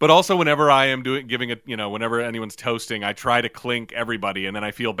 But also, whenever I am whenever anyone's toasting, I try to clink everybody, and then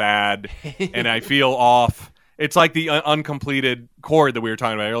I feel bad and I feel off. It's like the uncompleted chord that we were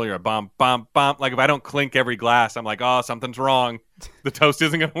talking about earlier. Bump, bump, bump. Like if I don't clink every glass, I'm like, oh, something's wrong. The toast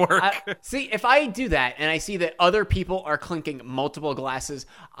isn't going to work. See, if I do that and I see that other people are clinking multiple glasses,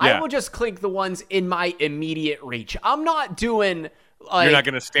 I will just clink the ones in my immediate reach. I'm not doing... You're not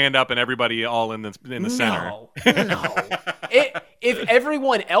going to stand up and everybody all in the center. No. If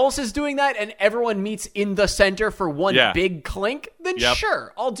everyone else is doing that and everyone meets in the center for one big clink, then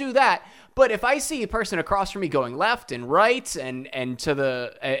sure, I'll do that. But if I see a person across from me going left and right and to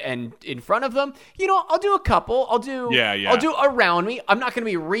the and in front of them, I'll do a couple. I'll do around me. I'm not going to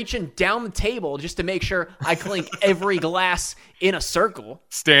be reaching down the table just to make sure I clink every glass in a circle.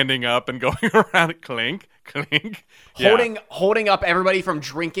 Standing up and going around, clink, clink. Holding up everybody from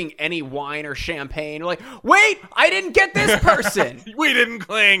drinking any wine or champagne. Like, wait, I didn't get this person. We didn't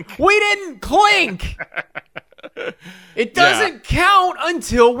clink. It doesn't count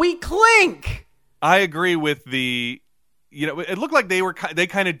until we clink. I agree with it looked like they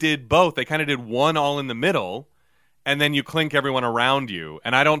kind of did both. They kind of did one all in the middle, and then you clink everyone around you.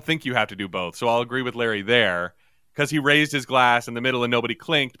 And I don't think you have to do both. So I'll agree with Larry there. Because he raised his glass in the middle and nobody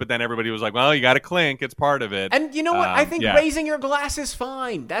clinked, but then everybody was like, well, you got to clink. It's part of it. And you know what? I think raising your glass is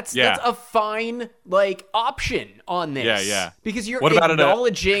fine. That's a fine option on this. Yeah. Because you're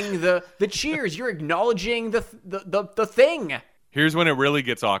acknowledging the cheers. You're acknowledging the thing. Here's when it really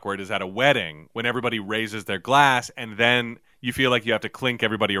gets awkward is at a wedding when everybody raises their glass and then you feel like you have to clink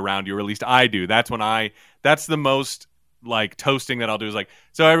everybody around you, or at least I do. That's the most toasting that I'll do is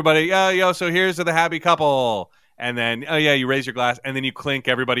so everybody, so here's to the happy couple. And then, you raise your glass, and then you clink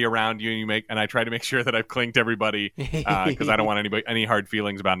everybody around you, and I try to make sure that I've clinked everybody because I don't want any hard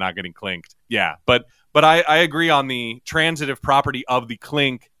feelings about not getting clinked. Yeah, but I agree on the transitive property of the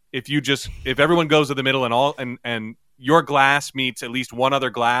clink. If everyone goes to the middle and your glass meets at least one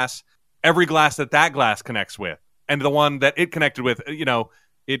other glass, every glass that glass connects with, and the one that it connected with,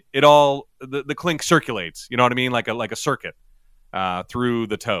 it all the clink circulates. You know what I mean? Like a circuit through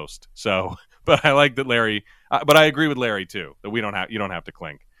the toast. So. But I like that Larry. But I agree with Larry too that you don't have to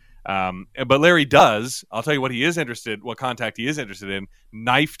clink. But Larry does. I'll tell you what contact he is interested in.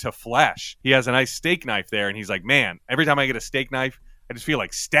 Knife to flesh. He has a nice steak knife there, and he's like, man, every time I get a steak knife, I just feel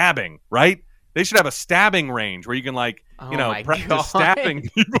like stabbing. Right? They should have a stabbing range where you can practice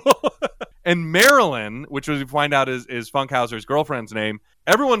stabbing people. And Marilyn, which we find out is Funkhauser's girlfriend's name,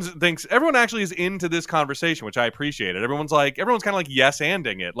 everyone actually is into this conversation, which I appreciated. Everyone's kind of like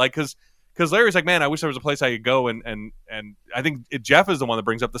yes-anding it, because Larry's like, man, I wish there was a place I could go, and I think Jeff is the one that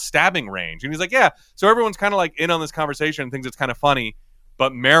brings up the stabbing range, and he's like, yeah. So everyone's kind of in on this conversation and thinks it's kind of funny,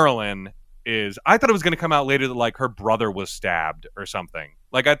 but Marilyn I thought it was going to come out later that her brother was stabbed or something.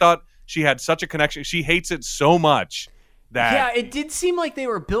 I thought she had such a connection. She hates it so much that it did seem like they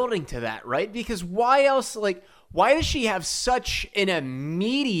were building to that, right? Because why else? Why does she have such an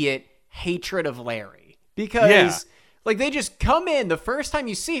immediate hatred of Larry? Because. They just come in. The first time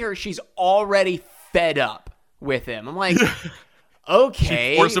you see her, she's already fed up with him. I'm like,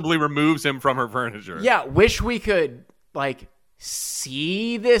 okay. She forcibly removes him from her furniture. Yeah, wish we could,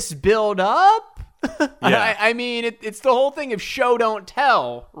 see this build up. Yeah. I mean, it's the whole thing of show, don't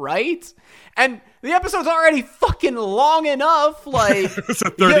tell, right? And the episode's already fucking long enough. It's a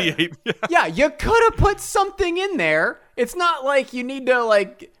 38. Yeah, you could have put something in there. It's not like you need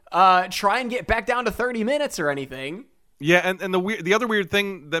to, try and get back down to 30 minutes or anything. Yeah, and the other weird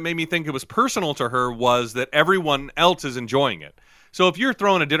thing that made me think it was personal to her was that everyone else is enjoying it. So if you're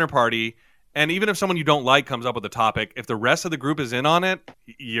throwing a dinner party, and even if someone you don't like comes up with a topic, if the rest of the group is in on it,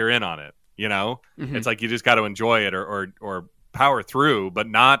 you're in on it. Mm-hmm. It's like you just got to enjoy it or power through, but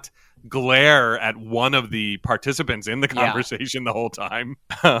not glare at one of the participants in the conversation the whole time.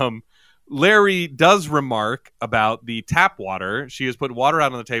 Larry does remark about the tap water. She has put water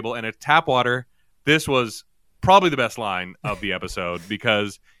out on the table, and it's tap water. This was probably the best line of the episode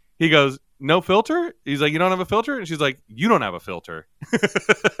because he goes, no filter? He's like, you don't have a filter? And she's like, you don't have a filter.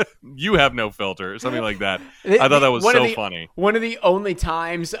 You have no filter, or something like that. I thought that was so funny. One of the only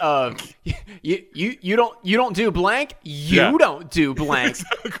times you don't do blank, you don't do blank.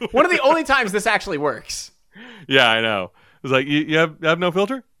 Exactly. One of the only times this actually works. Yeah, I know. It's like, you have no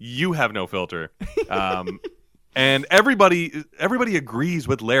filter? You have no filter. And everybody agrees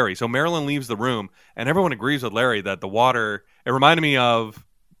with Larry. So Marilyn leaves the room, and everyone agrees with Larry that the water. It reminded me of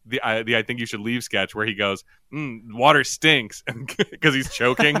the I think you should leave sketch where he goes, water stinks, because he's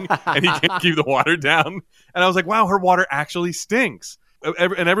choking and he can't keep the water down. And I was like, wow, her water actually stinks.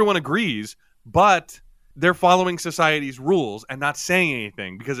 And everyone agrees, but they're following society's rules and not saying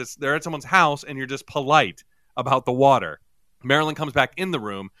anything because they're at someone's house and you're just polite about the water. Marilyn comes back in the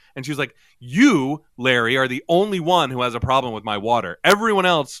room, and she's like, you, Larry, are the only one who has a problem with my water. Everyone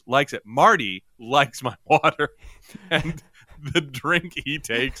else likes it. Marty likes my water. And the drink he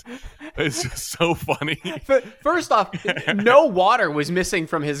takes is just so funny. First off, no water was missing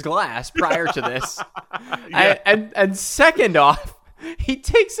from his glass prior to this. Yeah. And second off, he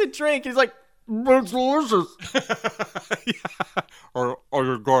takes a drink. He's like, it's delicious. Yeah. Or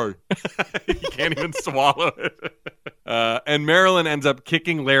you're gay. He can't even swallow it. And Marilyn ends up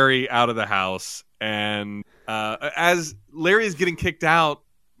kicking Larry out of the house. And as Larry is getting kicked out,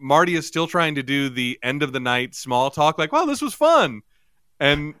 Marty is still trying to do the end of the night small talk, like, "Wow, this was fun."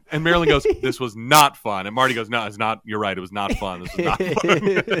 And Marilyn goes, "This was not fun." And Marty goes, "No, it's not. You're right. It was not fun. This was not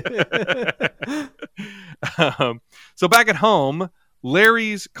fun." So back at home,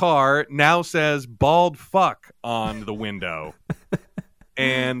 Larry's car now says "bald fuck" on the window.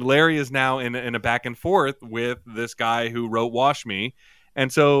 And Larry is now in a back and forth with this guy who wrote "Wash Me."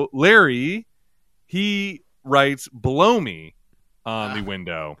 And so Larry, he writes "blow me" on the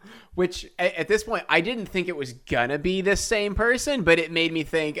window. Which, at this point, I didn't think it was gonna be the same person, but it made me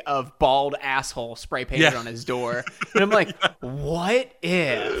think of "bald asshole" spray painted on his door. And I'm like, what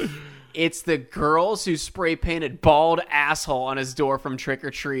if it's the girls who spray painted "bald asshole" on his door from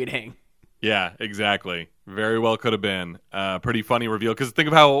trick-or-treating? Yeah, exactly. Very well could have been. Pretty funny reveal, because think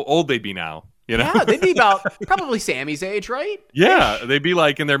of how old they'd be now. You know? Yeah, they'd be about probably Sammy's age, right? Yeah, they'd be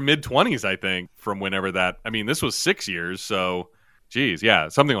like in their mid-20s, I think, from whenever that. I mean, this was 6 years, so geez, yeah,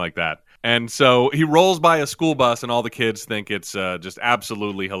 something like that. And so he rolls by a school bus, and all the kids think it's just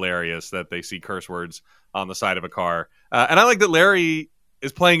absolutely hilarious that they see curse words on the side of a car. And I like that Larry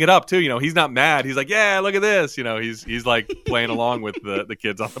is playing it up too. You know, he's not mad. He's like, "Yeah, look at this." You know, he's like playing along with the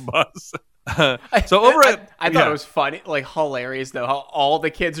kids on the bus. So over at I thought it was funny, like hilarious though, how all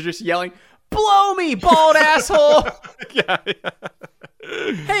the kids are just yelling, "Blow me, bald asshole!" Yeah.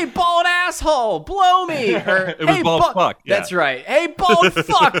 Hey, bald asshole, blow me! Or, it was hey, bald fuck. Yeah. That's right. Hey, bald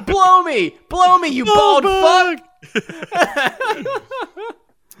fuck, blow me, you bald fuck.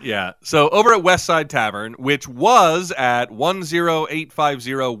 Yeah. So over at West Side Tavern, which was at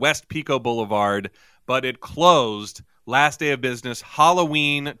 10850 West Pico Boulevard, but it closed last day of business,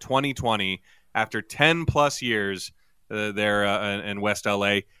 Halloween 2020, after 10 plus years there in West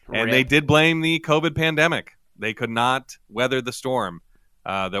LA. And they did blame the COVID pandemic. They could not weather the storm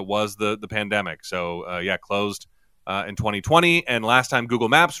that was the pandemic. So, closed in 2020. And last time Google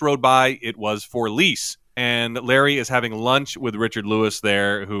Maps rode by, it was for lease. And Larry is having lunch with Richard Lewis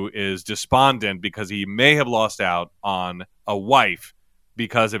there, who is despondent because he may have lost out on a wife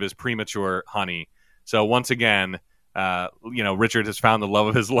because of his premature honey. So once again, Richard has found the love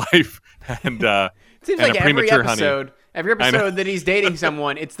of his life, and it seems and like a premature honey. Every episode that he's dating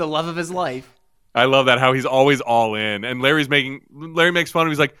someone, it's the love of his life. I love that, how he's always all in. And Larry makes fun of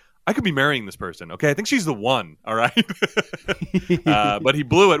him. He's like, "I could be marrying this person. Okay, I think she's the one. All right." But he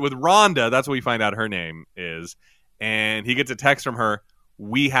blew it with Rhonda. That's what we find out her name is. And he gets a text from her,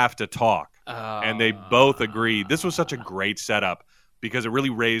 "We have to talk." And they both agreed. This was such a great setup because it really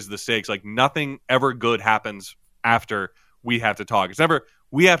raised the stakes. Like, nothing ever good happens after "we have to talk." It's never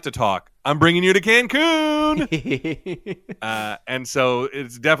 "we have to talk. I'm bringing you to Cancun." And so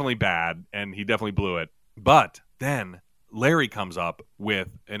it's definitely bad, and he definitely blew it. But then Larry comes up with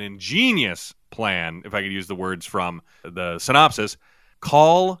an ingenious plan, if I could use the words from the synopsis: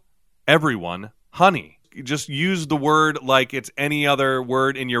 call everyone honey. Just use the word like it's any other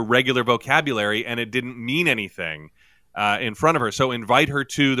word in your regular vocabulary, and it didn't mean anything in front of her. So invite her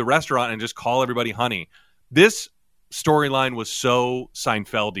to the restaurant and just call everybody honey. This storyline was so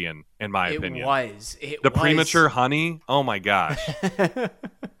Seinfeldian, in my opinion. It was. The premature honey? Oh my gosh.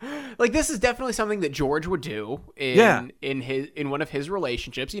 Like, this is definitely something that George would do in one of his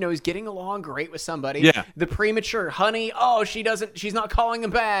relationships. You know, he's getting along great with somebody. Yeah. The premature honey, she's not calling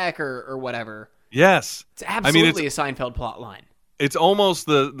him back or whatever. Yes. It's absolutely a Seinfeld plot line. It's almost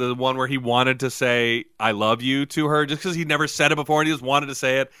the one where he wanted to say "I love you" to her just because he'd never said it before, and he just wanted to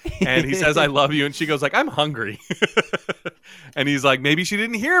say it. And he says "I love you," and she goes like, "I'm hungry," and he's like, "Maybe she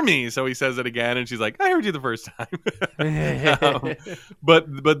didn't hear me," so he says it again, and she's like, "I heard you the first time."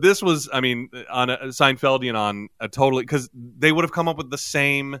 But this was, I mean, on a Seinfeldian, on a totally, because they would have come up with the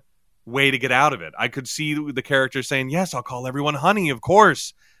same way to get out of it. I could see the character saying, "Yes, I'll call everyone honey, of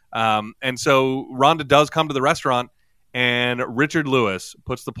course." And so Rhonda does come to the restaurant. And Richard Lewis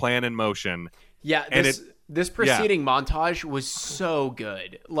puts the plan in motion. Yeah, this preceding montage was so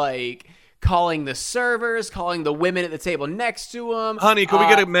good. Like, calling the servers, calling the women at the table next to him. Honey, could we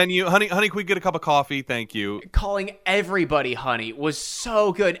get a menu? Honey, could we get a cup of coffee? Thank you. Calling everybody honey was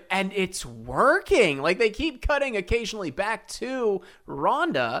so good. And it's working. Like, they keep cutting occasionally back to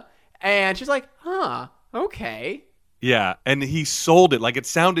Rhonda. And she's like, huh, okay. Yeah, and he sold it. Like, it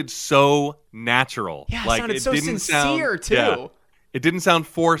sounded so natural. Yeah, like, it sounded so sincere, too. Yeah, it didn't sound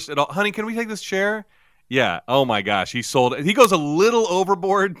forced at all. Honey, can we take this chair? Yeah. Oh, my gosh. He sold it. He goes a little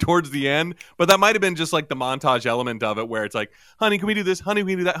overboard towards the end, but that might have been just like the montage element of it where it's like, honey, can we do this? Honey, can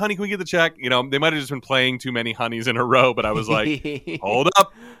we do that? Honey, can we get the check? You know, they might have just been playing too many honeys in a row, but I was like, hold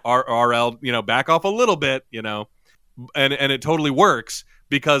up, RL, back off a little bit, and it totally works.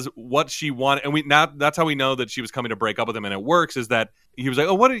 Because what she wanted, and that's how we know that she was coming to break up with him, and it works, is that he was like,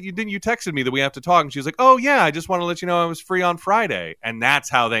 oh, didn't you texted me that we have to talk? And she was like, oh, yeah, I just want to let you know I was free on Friday. And that's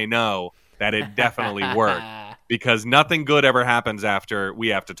how they know that it definitely worked, because nothing good ever happens after we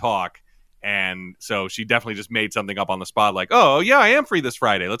have to talk. And so she definitely just made something up on the spot, like, oh, yeah, I am free this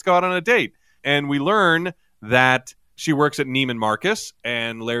Friday. Let's go out on a date. And we learn that she works at Neiman Marcus,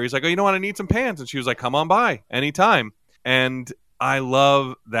 and Larry's like, oh, you know what? I need some pants. And she was like, come on by anytime. And I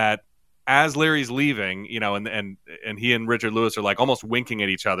love that as Larry's leaving, and he and Richard Lewis are like almost winking at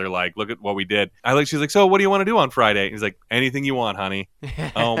each other, like, look at what we did. She's like, so what do you want to do on Friday? And he's like, anything you want, honey.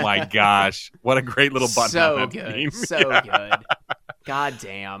 Oh my gosh. What a great little button. So good. So good. God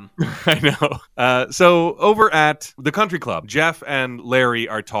damn. I know. So over at the country club, Jeff and Larry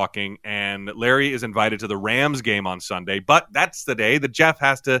are talking, and Larry is invited to the Rams game on Sunday, but that's the day that Jeff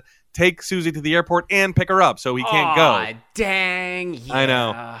has to take Susie to the airport and pick her up, so he can't go. Dang. Yeah. I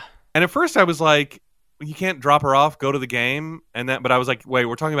know. And at first I was like, you can't drop her off, go to the game, but I was like, wait,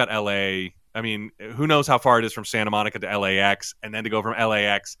 we're talking about LA. I mean, who knows how far it is from Santa Monica to LAX, and then to go from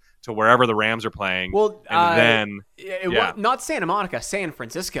LAX to wherever the Rams are playing. Well, and then not Santa Monica, San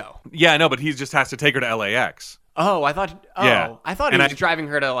Francisco. Yeah, no, but he just has to take her to LAX. Oh, I thought he was driving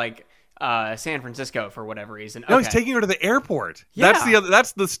her to like San Francisco for whatever reason. No, he's taking her to the airport. Yeah.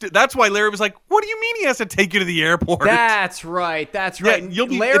 That's why Larry was like, what do you mean he has to take you to the airport? That's right. Yeah,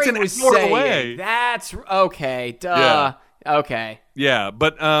 Larry was saying away. That's okay. Duh. Yeah. Okay. Yeah,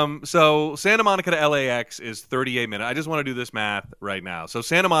 but so Santa Monica to LAX is 38 minutes. I just want to do this math right now. So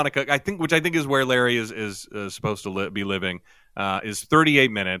Santa Monica, which I think is where Larry is supposed to be living, is 38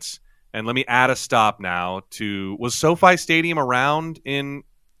 minutes. And let me add a stop now to, was SoFi Stadium around in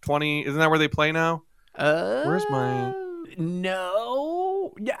 20? Isn't that where they play now? Where's my?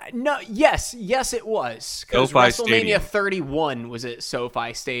 No. Yes, it was. Because WrestleMania Stadium. 31 was at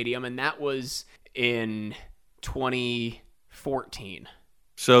SoFi Stadium, and that was in 2014.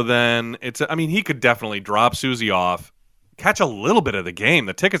 So then he could definitely drop Susie off, catch a little bit of the game.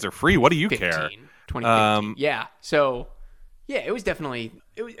 The tickets are free. What do you care? 2015. Yeah. So yeah, it was definitely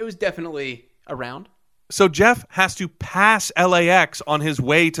around. So Jeff has to pass LAX on his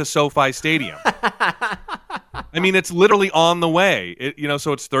way to SoFi Stadium. I mean, it's literally on the way.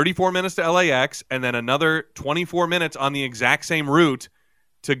 So it's 34 minutes to LAX and then another 24 minutes on the exact same route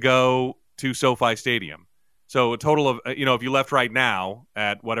to go to SoFi Stadium. So a total of, if you left right now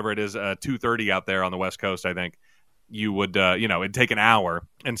at whatever it is, 2:30 out there on the West Coast, I think you would, it'd take an hour.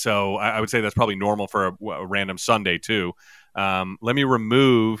 And so I would say that's probably normal for a random Sunday too. Let me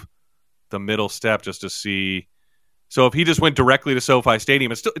remove the middle step just to see. So if he just went directly to SoFi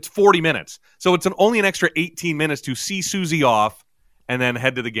Stadium, it's 40 minutes. So it's only an extra 18 minutes to see Susie off and then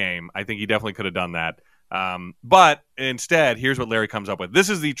head to the game. I think he definitely could have done that. But instead, here's what Larry comes up with. This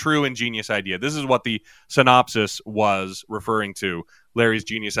is the true and genius idea. This is what the synopsis was referring to. Larry's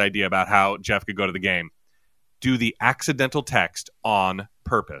genius idea about how Jeff could go to the game. Do the accidental text on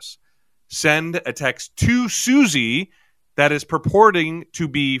purpose. Send a text to Susie that is purporting to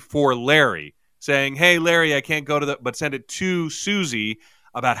be for Larry, saying, hey, Larry, I can't go to but send it to Susie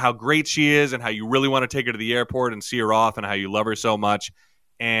about how great she is and how you really want to take her to the airport and see her off and how you love her so much.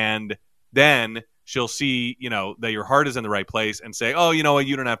 And then she'll see, that your heart is in the right place and say, oh, you know what?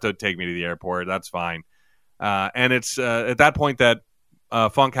 You don't have to take me to the airport. That's fine. And it's at that point that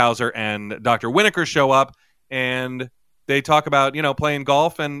Funkhauser and Dr. Winokur show up, and they talk about, playing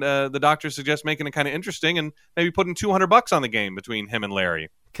golf, and the doctor suggests making it kind of interesting and maybe putting $200 on the game between him and Larry.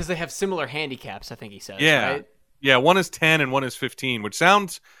 Because they have similar handicaps, I think he says, yeah. right? Yeah, one is 10 and one is 15, which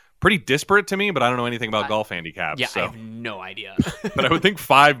sounds pretty disparate to me, but I don't know anything about golf handicaps. Yeah, so. I have no idea. But I would think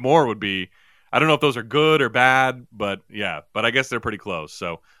 5 more would be, I don't know if those are good or bad, but yeah, but I guess they're pretty close.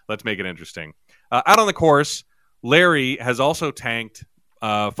 So let's make it interesting. Out on the course, Larry has also tanked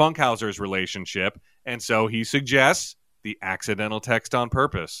Funkhauser's relationship, and so he suggests the accidental text on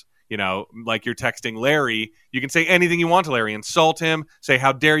purpose. Like you're texting Larry, you can say anything you want to Larry, insult him, say,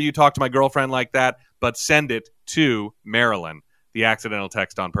 how dare you talk to my girlfriend like that, but send it to Marilyn, the accidental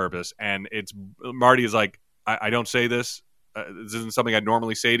text on purpose. And Marty is like, I don't say this. This isn't something I'd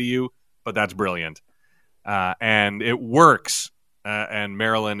normally say to you, but that's brilliant. And it works. And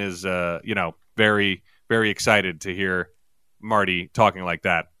Marilyn is, very, very excited to hear Marty talking like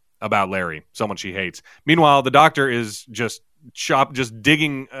that about Larry, someone she hates. Meanwhile, the doctor is just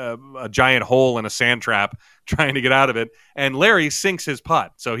digging a giant hole in a sand trap, trying to get out of it. And Larry sinks his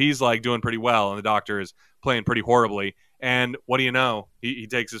putt. So he's like doing pretty well. And the doctor is playing pretty horribly. And what do you know? He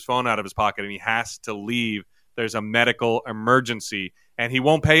takes his phone out of his pocket and he has to leave. There's a medical emergency and he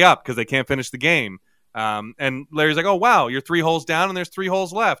won't pay up because they can't finish the game. And Larry's like, oh, wow, you're 3 holes down and there's 3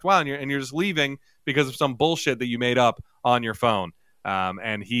 holes left. Wow. And you're just leaving because of some bullshit that you made up on your phone.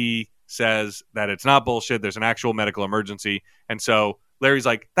 And he says that it's not bullshit. There's an actual medical emergency. And so Larry's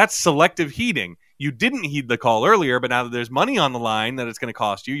like, that's selective heeding. You didn't heed the call earlier, but now that there's money on the line that it's going to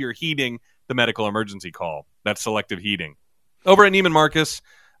cost you, you're heeding the medical emergency call. That's selective heeding. Over at Neiman Marcus,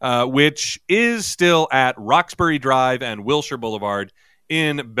 which is still at Roxbury Drive and Wilshire Boulevard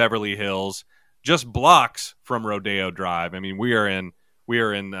in Beverly Hills, just blocks from Rodeo Drive. I mean, we are in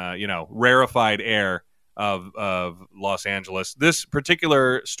rarefied air of Los Angeles. This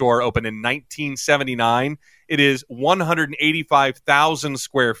particular store opened in 1979. It is 185,000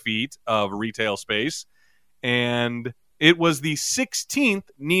 square feet of retail space, and it was the 16th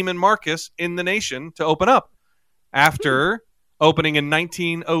Neiman Marcus in the nation to open up after opening in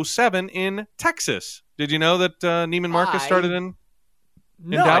 1907 in Texas. Did you know that Neiman Marcus started in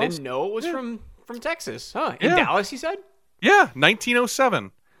No, Dallas? I didn't know it was from Texas. Huh? In Dallas, you said? Yeah,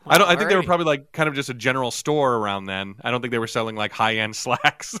 1907. I think they were Alrighty. probably like kind of just a general store around then. I don't think they were selling like high-end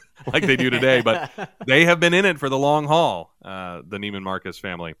slacks like they do today, but they have been in it for the long haul, the Neiman Marcus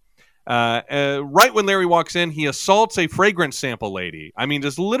family. Right when Larry walks in, he assaults a fragrance sample lady. I mean,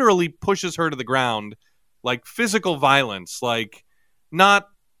 just literally pushes her to the ground, like physical violence, like not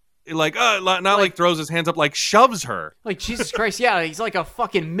like throws his hands up, like shoves her. Like, Jesus Christ, yeah, he's like a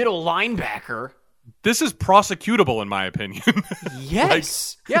fucking middle linebacker. This is prosecutable, in my opinion.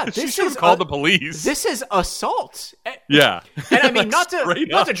 Yes. Like, this she should have is called the police. This is assault. Yeah. And I mean, Like,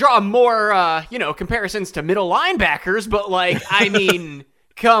 not to draw more, comparisons to middle linebackers, but like, I mean,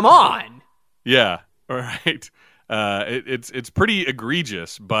 come on. Yeah. All right. It's pretty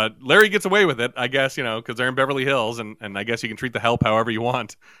egregious, but Larry gets away with it, I guess, because they're in Beverly Hills, and I guess you can treat the help however you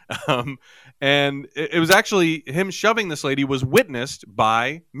want. And it was actually him shoving this lady was witnessed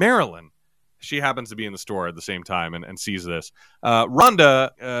by Marilyn. She happens to be in the store at the same time and sees this.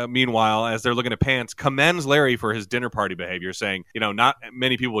 Rhonda, meanwhile, as they're looking at pants, commends Larry for his dinner party behavior, saying, not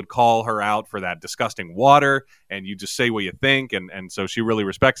many people would call her out for that disgusting water, and you just say what you think, and so she really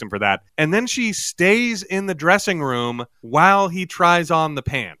respects him for that. And then she stays in the dressing room while he tries on the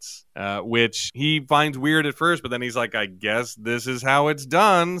pants, which he finds weird at first, but then he's like, I guess this is how it's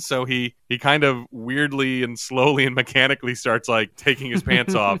done. So he kind of weirdly and slowly and mechanically starts like taking his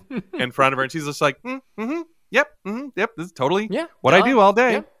pants off in front of her, and she's just like, yep, this is totally what I do all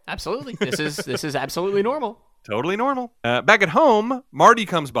day. Yeah, absolutely. This is absolutely normal. Totally normal. Back at home, Marty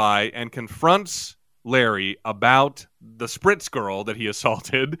comes by and confronts Larry about the Spritz girl that he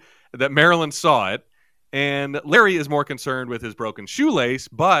assaulted, that Marilyn saw it, and Larry is more concerned with his broken shoelace,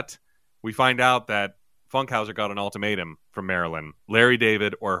 but we find out that Funkhauser got an ultimatum from Marilyn, Larry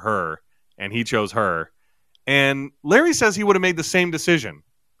David or her, and he chose her. And Larry says he would have made the same decision.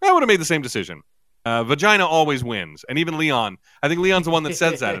 I would have made the same decision. Vagina always wins. And even Leon. I think Leon's the one that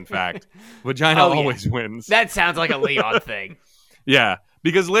says that, in fact. Vagina always wins. That sounds like a Leon thing. Yeah.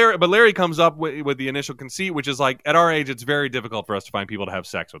 Because Larry comes up with the initial conceit, which is like, at our age, it's very difficult for us to find people to have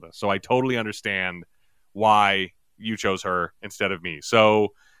sex with us. So I totally understand why you chose her instead of me. So,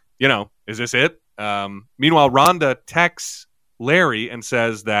 is this it? Meanwhile, Rhonda texts Larry and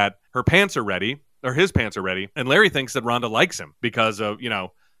says that her pants are ready, or his pants are ready. And Larry thinks that Rhonda likes him because of,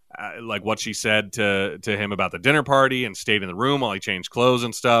 like what she said to him about the dinner party and stayed in the room while he changed clothes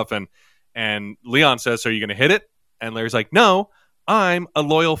and stuff. And Leon says, so are you going to hit it? And Larry's like, no, I'm a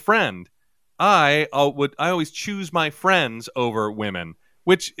loyal friend. I always choose my friends over women,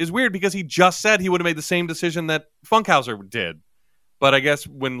 which is weird because he just said he would have made the same decision that Funkhauser did. But I guess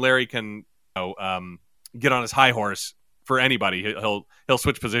when Larry can get on his high horse for anybody, he'll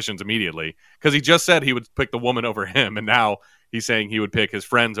switch positions immediately, because he just said he would pick the woman over him, and now he's saying he would pick his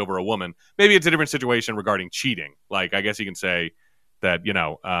friends over a woman. Maybe it's a different situation regarding cheating. Like, I guess he can say that,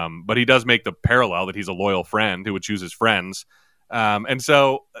 but he does make the parallel that he's a loyal friend who would choose his friends. And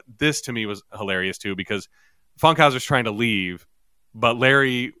so this to me was hilarious too, because Funkhauser's trying to leave, but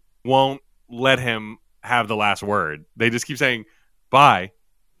Larry won't let him have the last word. They just keep saying, bye.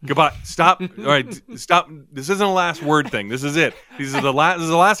 Goodbye. Stop. All right. Stop. This isn't a last word thing. This is it. This is the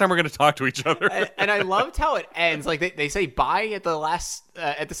last time we're going to talk to each other. And I loved how it ends. Like they say bye at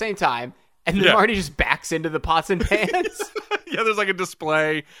the same time, and then Marty just backs into the pots and pans. Yeah, there's like a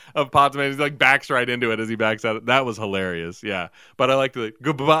display of pots and pans. He like backs right into it as he backs out. That was hilarious. Yeah, but I like the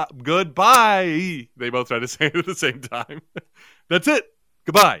goodbye. Goodbye. They both try to say it at the same time. That's it.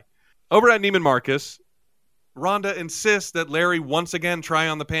 Goodbye. Over at Neiman Marcus, Rhonda insists that Larry once again try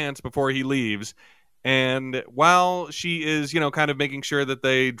on the pants before he leaves. And while she is, kind of making sure that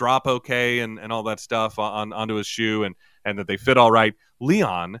they drop okay and all that stuff onto his shoe and that they fit all right,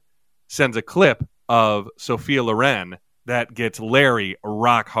 Leon sends a clip of Sophia Loren that gets Larry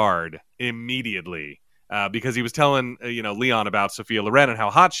rock hard immediately. Because he was telling, Leon about Sophia Loren and how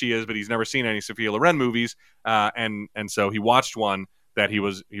hot she is, but he's never seen any Sophia Loren movies. And so he watched one that he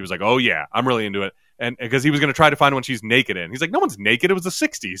was like, oh yeah, I'm really into it. And because he was going to try to find one she's naked in. He's like, no one's naked. It was the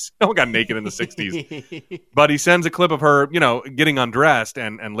 60s. No one got naked in the 60s. But he sends a clip of her, getting undressed,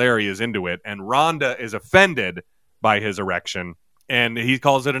 and Larry is into it. And Rhonda is offended by his erection, and he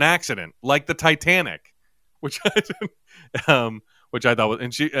calls it an accident, like the Titanic, which I thought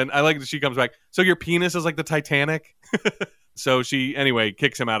was, and I like that she comes back. So your penis is like the Titanic? So she, anyway,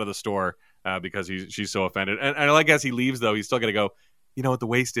 kicks him out of the store because she's so offended. And I like as he leaves, though, he's still going to go, the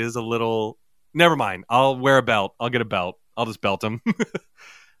waist is a little... Never mind. I'll wear a belt. I'll get a belt. I'll just belt him.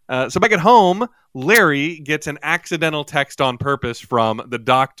 So back at home, Larry gets an accidental text on purpose from the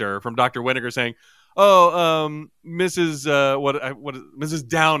doctor, from Dr. Winiger, saying, Mrs. Mrs.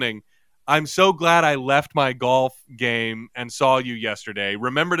 Downing, I'm so glad I left my golf game and saw you yesterday.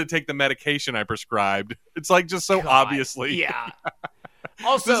 Remember to take the medication I prescribed. It's like just so obviously. Yeah.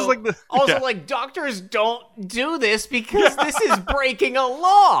 Also, like doctors don't do this because this is breaking a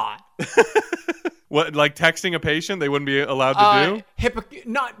law. What, like texting a patient they wouldn't be allowed to do?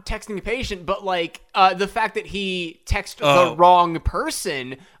 Not texting a patient, but like the fact that he texted the wrong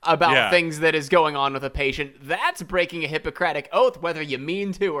person about things that is going on with a patient, that's breaking a Hippocratic oath, whether you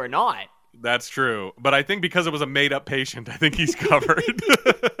mean to or not. That's true. But I think because it was a made-up patient, I think he's covered.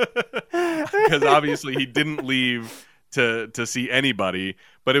 Because obviously he didn't leave to see anybody,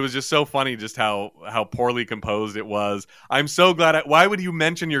 but it was just so funny just how poorly composed it was. I'm so glad. Why would you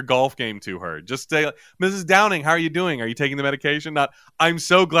mention your golf game to her? Just say, Mrs. Downing, how are you doing? Are you taking the medication? Not, I'm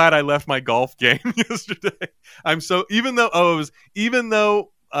so glad I left my golf game yesterday. Even though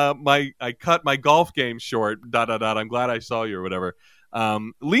I cut my golf game short, ... I'm glad I saw you or whatever.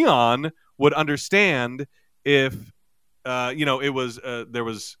 Leon would understand if, it was, there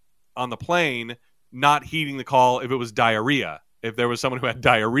was on the plane not heeding the call if it was diarrhea. If there was someone who had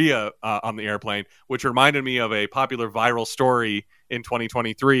diarrhea on the airplane, which reminded me of a popular viral story in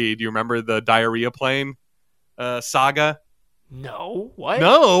 2023. Do you remember the diarrhea plane saga? No. What?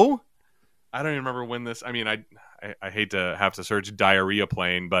 No. I don't even remember when this... I mean, I hate to have to search diarrhea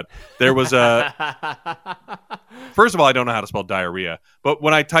plane, but there was a... First of all, I don't know how to spell diarrhea, but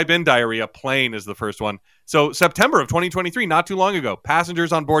when I type in diarrhea, plane is the first one. So September of 2023, not too long ago,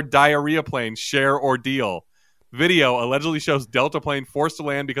 passengers on board diarrhea plane share ordeal. Video allegedly shows Delta plane forced to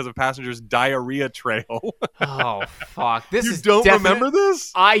land because of passengers' diarrhea trail. Oh, fuck. You don't remember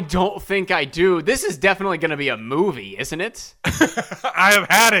this? I don't think I do. This is definitely going to be a movie, isn't it? I have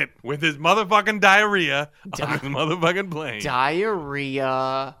had it with his motherfucking diarrhea on his motherfucking plane.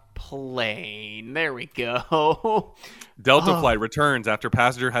 Diarrhea plane. There we go. Delta flight returns after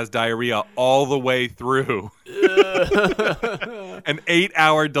passenger has diarrhea all the way through. An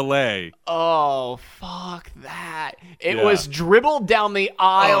 8-hour delay. Oh, fuck that. It was dribbled down the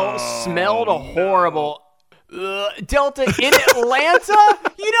aisle, smelled horrible. Delta in Atlanta?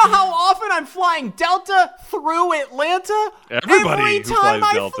 You know how often I'm flying Delta through Atlanta? Everybody Every time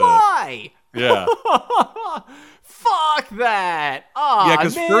I Delta. fly. Yeah. Fuck that. Oh, yeah,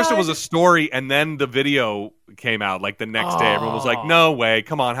 because man. first it was a story, and then the video came out like the next day. Everyone was like, no way,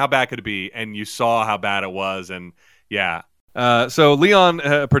 come on, how bad could it be? And you saw how bad it was, and yeah. So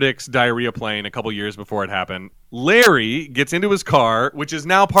Leon predicts diarrhea plane a couple years before it happened. Larry gets into his car, which is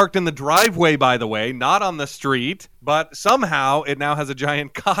now parked in the driveway, by the way, not on the street, but somehow it now has a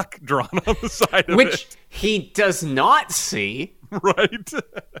giant cock drawn on the side of it. Which he does not see. Right?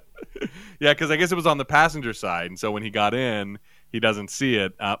 Yeah, because I guess it was on the passenger side, and so when he got in, he doesn't see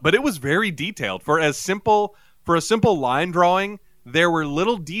it. But it was very detailed. For a simple line drawing, there were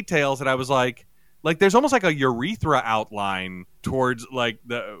little details that I was like there's almost like a urethra outline towards like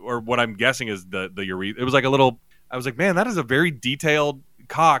or what I'm guessing is the urethra. It was like a little, I was like, man, that is a very detailed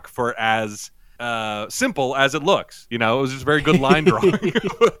cock for as simple as it looks. You know, it was just very good line drawing.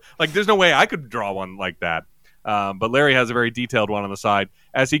 Like there's no way I could draw one like that. But Larry has a very detailed one on the side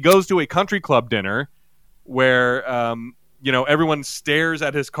as he goes to a country club dinner where, everyone stares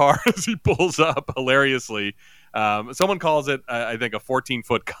at his car as he pulls up hilariously. Someone calls it, I think, a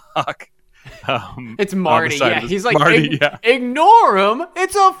 14-foot cock. It's Marty. Yeah, he's like, Marty, ignore him.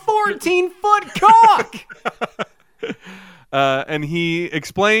 It's a 14-foot cock. And he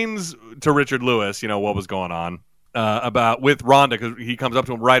explains to Richard Lewis, what was going on about with Rhonda, because he comes up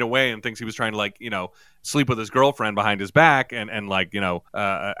to him right away and thinks he was trying to sleep with his girlfriend behind his back and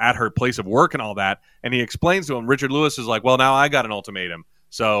at her place of work and all that. And he explains to him, Richard Lewis is like, well, now I got an ultimatum.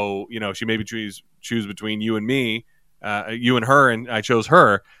 So, she maybe choose between you and me. You and her, and I chose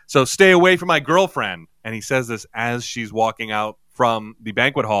her. So stay away from my girlfriend. And he says this as she's walking out from the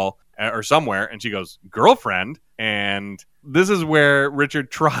banquet hall or somewhere, and she goes, girlfriend? And this is where Richard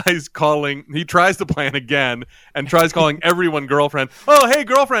tries to plan again and tries calling everyone girlfriend. Oh, hey,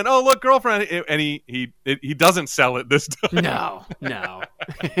 girlfriend. Oh, look, girlfriend. And he doesn't sell it this time. No.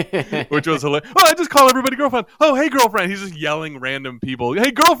 Which was hilarious. Oh, I just call everybody girlfriend. Oh, hey, girlfriend. He's just yelling random people.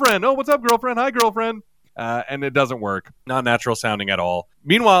 Hey, girlfriend. Oh, what's up, girlfriend? Hi, girlfriend. And it doesn't work. Not natural sounding at all.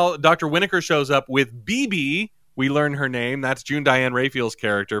 Meanwhile, Dr. Winokur shows up with BB. We learn her name. That's June Diane Raphael's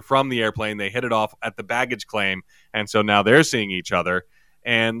character from the airplane. They hit it off at the baggage claim, and so now they're seeing each other.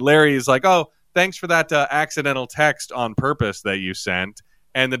 And Larry is like, oh, thanks for that accidental text on purpose that you sent.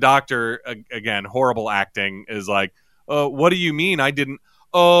 And the doctor, again, horrible acting, is like, oh, what do you mean? I didn't...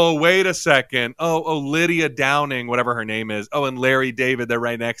 Oh, wait a second. Oh, Lydia Downing, whatever her name is. Oh, and Larry David, they're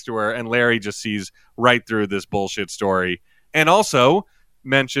right next to her. And Larry just sees right through this bullshit story. And also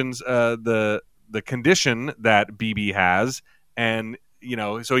mentions the condition that BB has. And,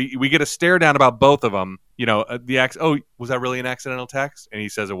 so we get a stare down about both of them. Was that really an accidental text? And he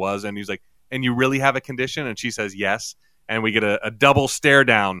says it was. And he's like, and you really have a condition? And she says yes. And we get a double stare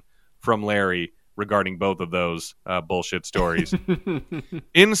down from Larry regarding both of those bullshit stories.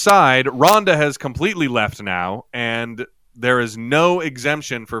 Inside, Rhonda has completely left now, and there is no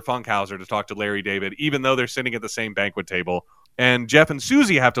exemption for Funkhauser to talk to Larry David, even though they're sitting at the same banquet table. And Jeff and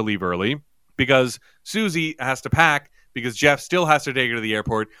Susie have to leave early because Susie has to pack because Jeff still has to take her to the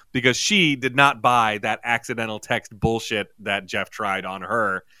airport because she did not buy that accidental text bullshit that Jeff tried on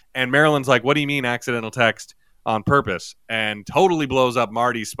her. And Marilyn's like, what do you mean accidental text on purpose? And totally blows up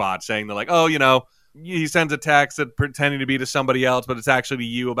Marty's spot, saying they're like, oh, he sends a text that pretending to be to somebody else, but it's actually to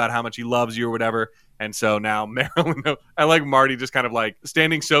you about how much he loves you or whatever. And so now Marilyn, I like Marty just kind of like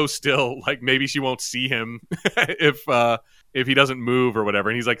standing so still, like maybe she won't see him if he doesn't move or whatever.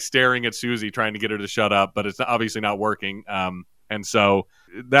 And he's like staring at Susie, trying to get her to shut up, but it's obviously not working. And so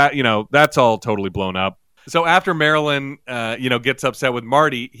that, that's all totally blown up. So after Marilyn, gets upset with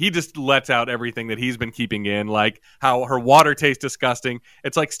Marty, he just lets out everything that he's been keeping in, like how her water tastes disgusting.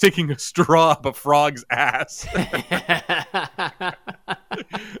 It's like sticking a straw up a frog's ass,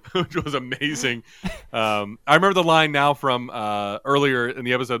 which was amazing. I remember the line now from earlier in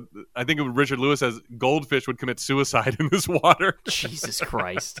the episode. I think it was Richard Lewis says goldfish would commit suicide in this water. Jesus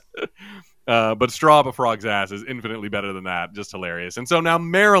Christ. But straw up a frog's ass is infinitely better than that. Just hilarious. And so now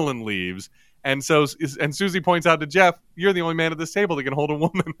Marilyn leaves. And Susie points out to Jeff, you're the only man at this table that can hold a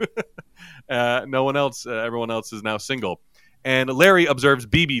woman. No one else, everyone else is now single. And Larry observes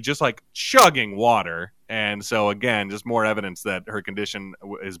BB just like chugging water. And so again, just more evidence that her condition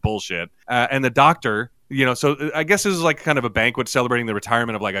is bullshit. And the doctor, so I guess this is like kind of a banquet celebrating the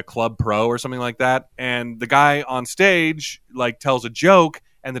retirement of like a club pro or something like that. And the guy on stage like tells a joke,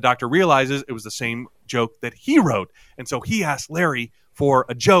 and the doctor realizes it was the same joke that he wrote. And so he asks Larry for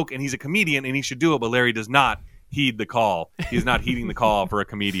a joke, and he's a comedian, and he should do it, but Larry does not heed the call. He's not heeding the call for a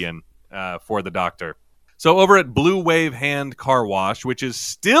comedian for the doctor. So over at Blue Wave Hand Car Wash, which is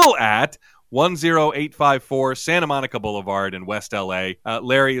still at 10854 Santa Monica Boulevard in West LA,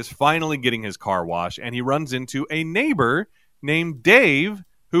 Larry is finally getting his car wash, and he runs into a neighbor named Dave,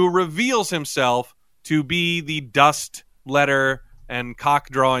 who reveals himself to be the dust letter and cock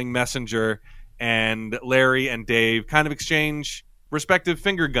drawing messenger. And Larry and Dave kind of exchange respective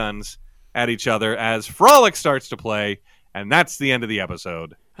finger guns at each other as Frolic starts to play, and that's the end of the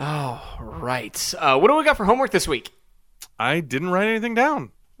episode. Oh, right. What do we got for homework this week? I didn't write anything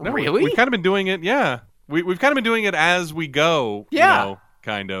down. No, really? We've kind of been doing it, yeah. We've kind of been doing it as we go,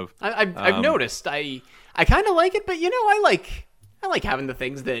 kind of. I've noticed. I kind of like it, but, I like having the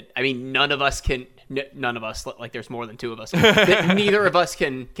things that, none of us can, none of us, like there's more than two of us, that neither of us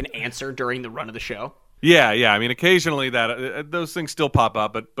can answer during the run of the show. Yeah. Occasionally those things still pop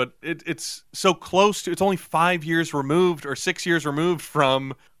up, but it's so close to, it's only 5 years removed or 6 years removed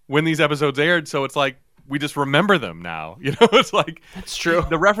from when these episodes aired, so it's like, we just remember them now. It's like that's true.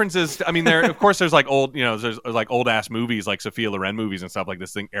 The references. There, of course, there's like old, there's like old ass movies like Sophia Loren movies and stuff like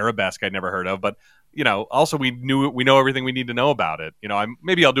this thing. Arabesque I'd never heard of, but also we know everything we need to know about it.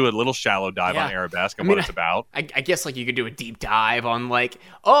 Maybe I'll do a little shallow dive on Arabesque and what it's about. I guess like you could do a deep dive on like,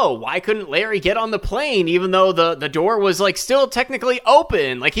 oh, why couldn't Larry get on the plane even though the door was like still technically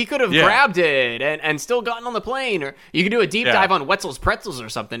open? Like he could have grabbed it and still gotten on the plane. Or you could do a deep dive on Wetzel's Pretzels or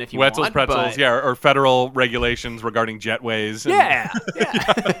something if you want. Wetzel's Pretzels, or federal regulations regarding jetways. Yeah.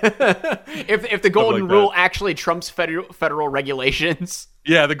 If the golden rule actually trumps federal regulations.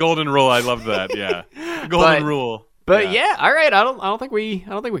 Yeah, the golden rule. I love that. Yeah, golden rule. But all right. I don't think we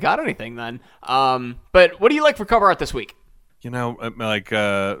got anything then. But what do you like for cover art this week? One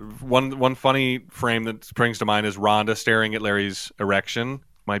funny frame that springs to mind is Rhonda staring at Larry's erection.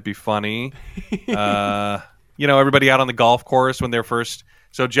 Might be funny. Everybody out on the golf course when they're first.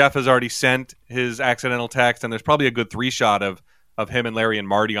 So Jeff has already sent his accidental text, and there's probably a good 3-shot of him and Larry and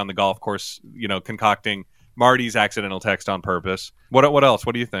Marty on the golf course, concocting Marty's accidental text on purpose. What else?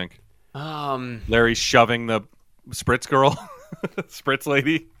 What do you think? Larry's shoving the Spritz girl, Spritz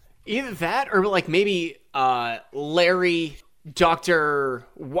lady. Either that or like maybe Larry, Dr.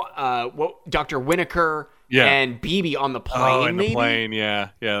 Winokur, and BB on the plane. Oh, in the plane,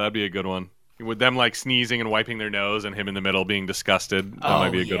 yeah, that'd be a good one. With them like sneezing and wiping their nose, and him in the middle being disgusted. That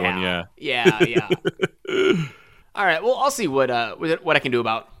might be a good one. Yeah. All right. Well, I'll see what I can do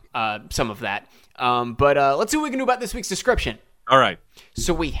about some of that. But let's see what we can do about this week's description. All right.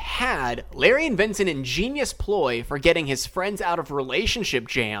 So we had Larry invents an ingenious ploy for getting his friends out of relationship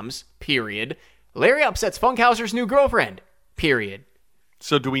jams. Period. Larry upsets Funkhauser's new girlfriend. Period.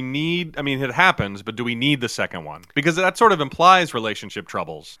 So do we need, it happens, but do we need the second one? Because that sort of implies relationship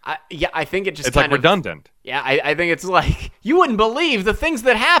troubles. I think it just it's like redundant. Yeah, I think it's like, you wouldn't believe the things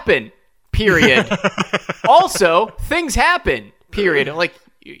that happen, period. Also, things happen, period. Like,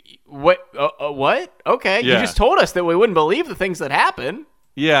 what? Okay, you just told us that we wouldn't believe the things that happen.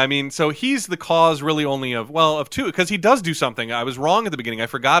 Yeah, so he's the cause really only of two, because he does do something. I was wrong at the beginning. I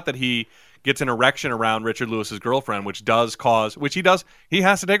forgot that he gets an erection around Richard Lewis's girlfriend, which he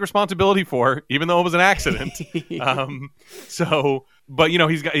has to take responsibility for, even though it was an accident. But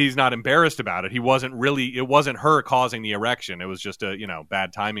he's not embarrassed about it. It wasn't her causing the erection. It was just a,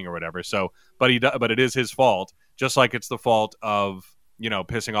 bad timing or whatever. So, but it is his fault, just like it's the fault of,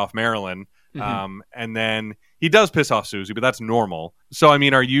 pissing off Marilyn. Mm-hmm. And then he does piss off Susie, but that's normal. So,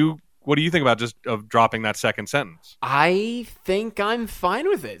 what do you think about just of dropping that second sentence? I think I'm fine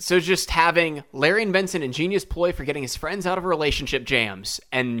with it. So just having Larry invents an ingenious ploy for getting his friends out of relationship jams,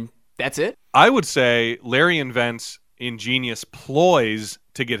 and that's it? I would say Larry invents ingenious ploys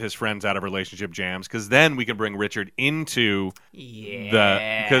to get his friends out of relationship jams, because then we can bring Richard into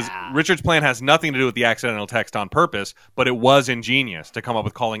because Richard's plan has nothing to do with the accidental text on purpose, but it was ingenious to come up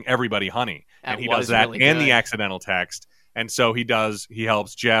with calling everybody honey. And he does that really and the accidental text. And so he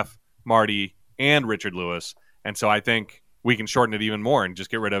helps Jeff, Marty, and Richard Lewis. And so I think we can shorten it even more and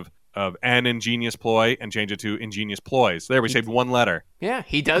just get rid of an ingenious ploy and change it to ingenious ploys. There, we saved one letter. Yeah,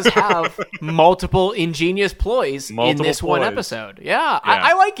 he does have multiple ingenious ploys in this one episode. Yeah.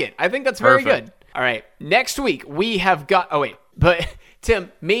 I like it. I think that's very good. All right, next week we have got... Oh, wait. But,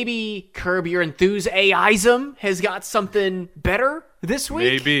 Tim, maybe Curb Your Enthusiasm has got something better this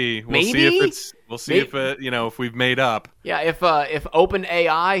week? Maybe. We'll see if we've made up. Yeah, if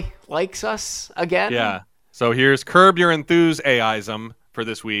OpenAI likes us again. Yeah. So here's Curb Your Enthusiasm for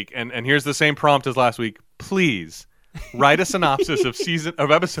this week, and here's the same prompt as last week. Please write a synopsis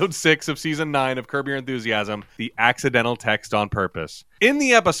of episode 6 of season 9 of Curb Your Enthusiasm, The Accidental Text on Purpose. In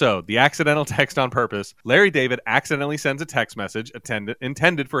the episode, The Accidental Text on Purpose, Larry David accidentally sends a text message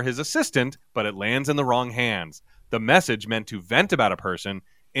intended for his assistant, but it lands in the wrong hands. The message, meant to vent about a person,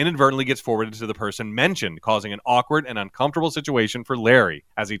 inadvertently gets forwarded to the person mentioned, causing an awkward and uncomfortable situation for Larry.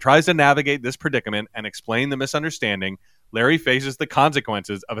 As he tries to navigate this predicament and explain the misunderstanding, Larry faces the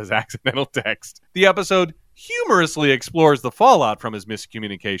consequences of his accidental text. The episode humorously explores the fallout from his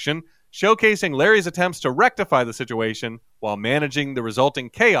miscommunication, showcasing Larry's attempts to rectify the situation while managing the resulting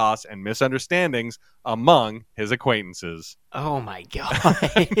chaos and misunderstandings among his acquaintances. Oh my god. Oh,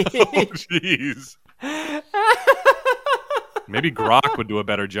 jeez. Maybe Grok would do a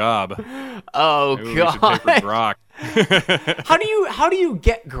better job. Oh Maybe god. we should pay for Grok. How do you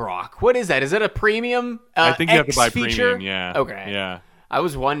get Grok? What is that? Is it a premium? I think you have to buy feature? premium. Yeah. Okay. Yeah. I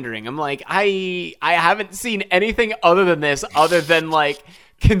was wondering. I'm like, I haven't seen anything other than this, other than like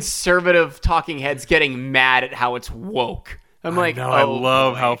conservative talking heads getting mad at how it's woke. I'm like, no, I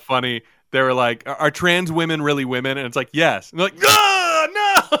love how funny they were. Like, are trans women really women? And it's like, yes. And they're like, no.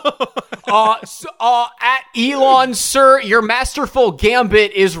 At Elon, sir, your masterful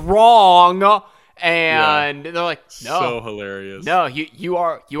gambit is wrong. And they're like, no, so hilarious. No, you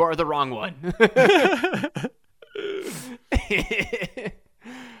are the wrong one.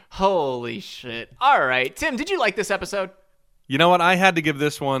 Holy shit. All right. Tim, did you like this episode? You know what? I had to give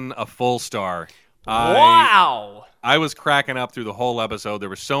this one a full star. Wow. I was cracking up through the whole episode. There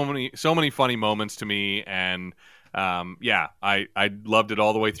were so many funny moments to me, and I loved it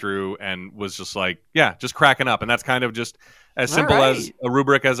all the way through and was just like, just cracking up. And that's kind of just as simple as a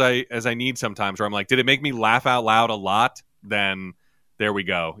rubric as I need sometimes, where I'm like, did it make me laugh out loud a lot? Then there we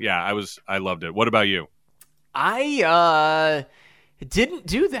go. Yeah, I loved it. What about you? I didn't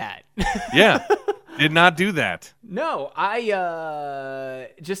do that. Yeah. Did not do that. No, I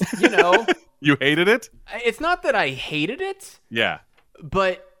just, You hated it? It's not that I hated it. Yeah.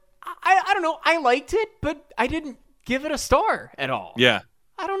 But I don't know. I liked it, but I didn't give it a star at all. Yeah.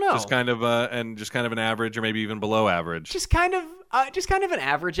 I don't know. Just kind of an average, or maybe even below average. Just kind of an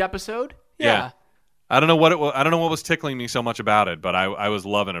average episode. Yeah. I don't know what was tickling me so much about it, but I was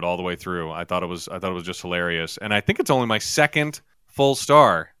loving it all the way through. I thought it was just hilarious, and I think it's only my second full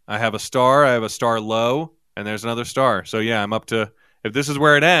star. I have a star low, and there's another star. So yeah, I'm up to. If this is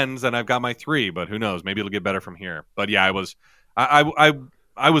where it ends, then I've got my 3. But who knows? Maybe it'll get better from here. But yeah, I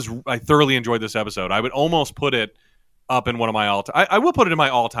thoroughly enjoyed this episode. I would almost put it up in one of my I will put it in my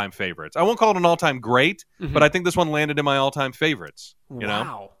all-time favorites. I won't call it an all-time great, but I think this one landed in my all-time favorites. You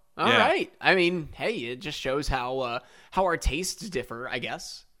know? All right. I mean, hey, it just shows how our tastes differ, I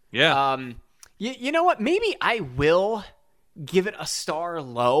guess. Yeah. You know what? Maybe I will give it a star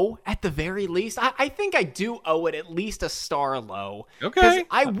low at the very least. I think I do owe it at least a star low. Okay. Because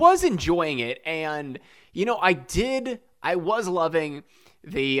I was enjoying it, and I was loving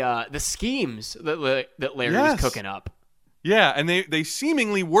the schemes that Larry was cooking up. Yeah, and they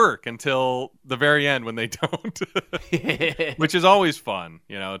seemingly work until the very end when they don't, which is always fun.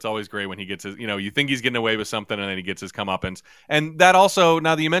 It's always great when he gets his. You think he's getting away with something, and then he gets his comeuppance. And that also,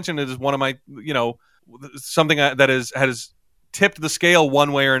 now that you mentioned it, is one of my, something that has tipped the scale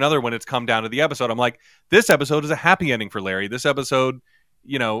one way or another when it's come down to the episode. I'm like, this episode is a happy ending for Larry. This episode,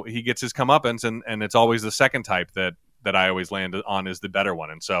 he gets his comeuppance, and it's always the second type that I always land on is the better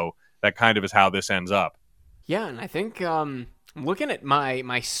one. And so that kind of is how this ends up. Yeah, and I think I'm looking at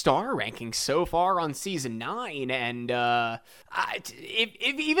my star ranking so far on season 9, and even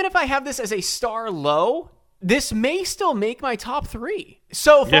if I have this as a star low, this may still make my top 3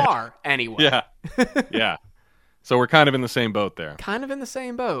 so far. Anyway. Yeah, yeah. So we're kind of in the same boat there. Kind of in the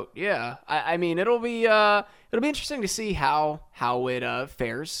same boat. Yeah. I mean, it'll be interesting to see how it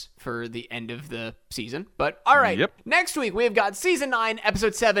fares for the end of the season. But all right. Yep. Next week we've got season 9,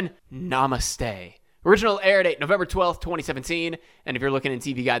 episode 7, Namaste. Original air date, November 12th, 2017. And if you're looking in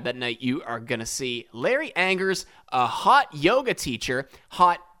TV Guide that night, you are going to see Larry angers a hot yoga teacher,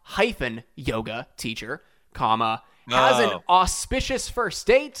 hot-yoga teacher, has an auspicious first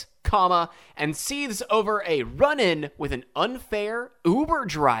date, and seethes over a run-in with an unfair Uber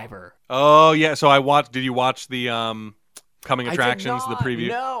driver. Oh, yeah. So did you watch the coming attractions, the preview?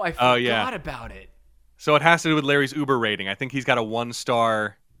 No, I forgot about it. So it has to do with Larry's Uber rating. I think he's got a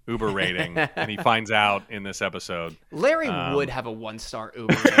 1-star Uber rating, and he finds out in this episode. Larry would have a 1-star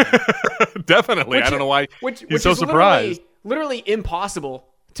Uber rating. Definitely. I don't know why he's so surprised. Literally impossible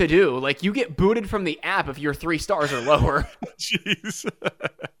to do. Like, you get booted from the app if you're 3 stars or lower. Jeez.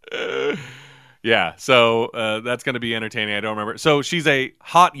 Yeah, so that's going to be entertaining. I don't remember. So she's a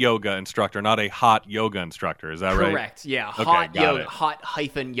hot yoga instructor, not a hot yoga instructor. Is that right? Correct. Yeah, okay, hot yoga,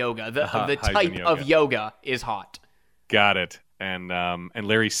 hot-yoga. The type of yoga is hot. Got it. And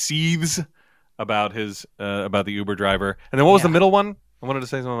Larry seethes about about the Uber driver. And then what was the middle one? I wanted to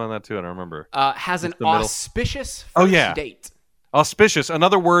say something about that too. I don't remember. Has an auspicious first date. Auspicious.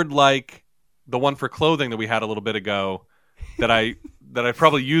 Another word like the one for clothing that we had a little bit ago that I've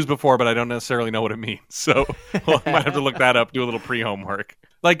probably used before, but I don't necessarily know what it means. So I might have to look that up, do a little pre-homework.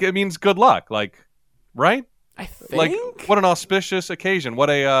 Like, it means good luck. Like, right? I think. Like, what an auspicious occasion.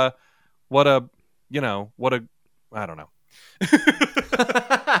 What a what a I don't know.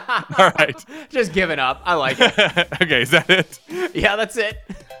 All right. Just giving up. I like it. Okay, is that it? Yeah, that's it.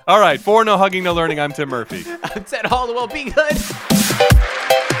 All right. For No Hugging, No Learning, I'm Tim Murphy. I'm Ted Hollowell. Be good.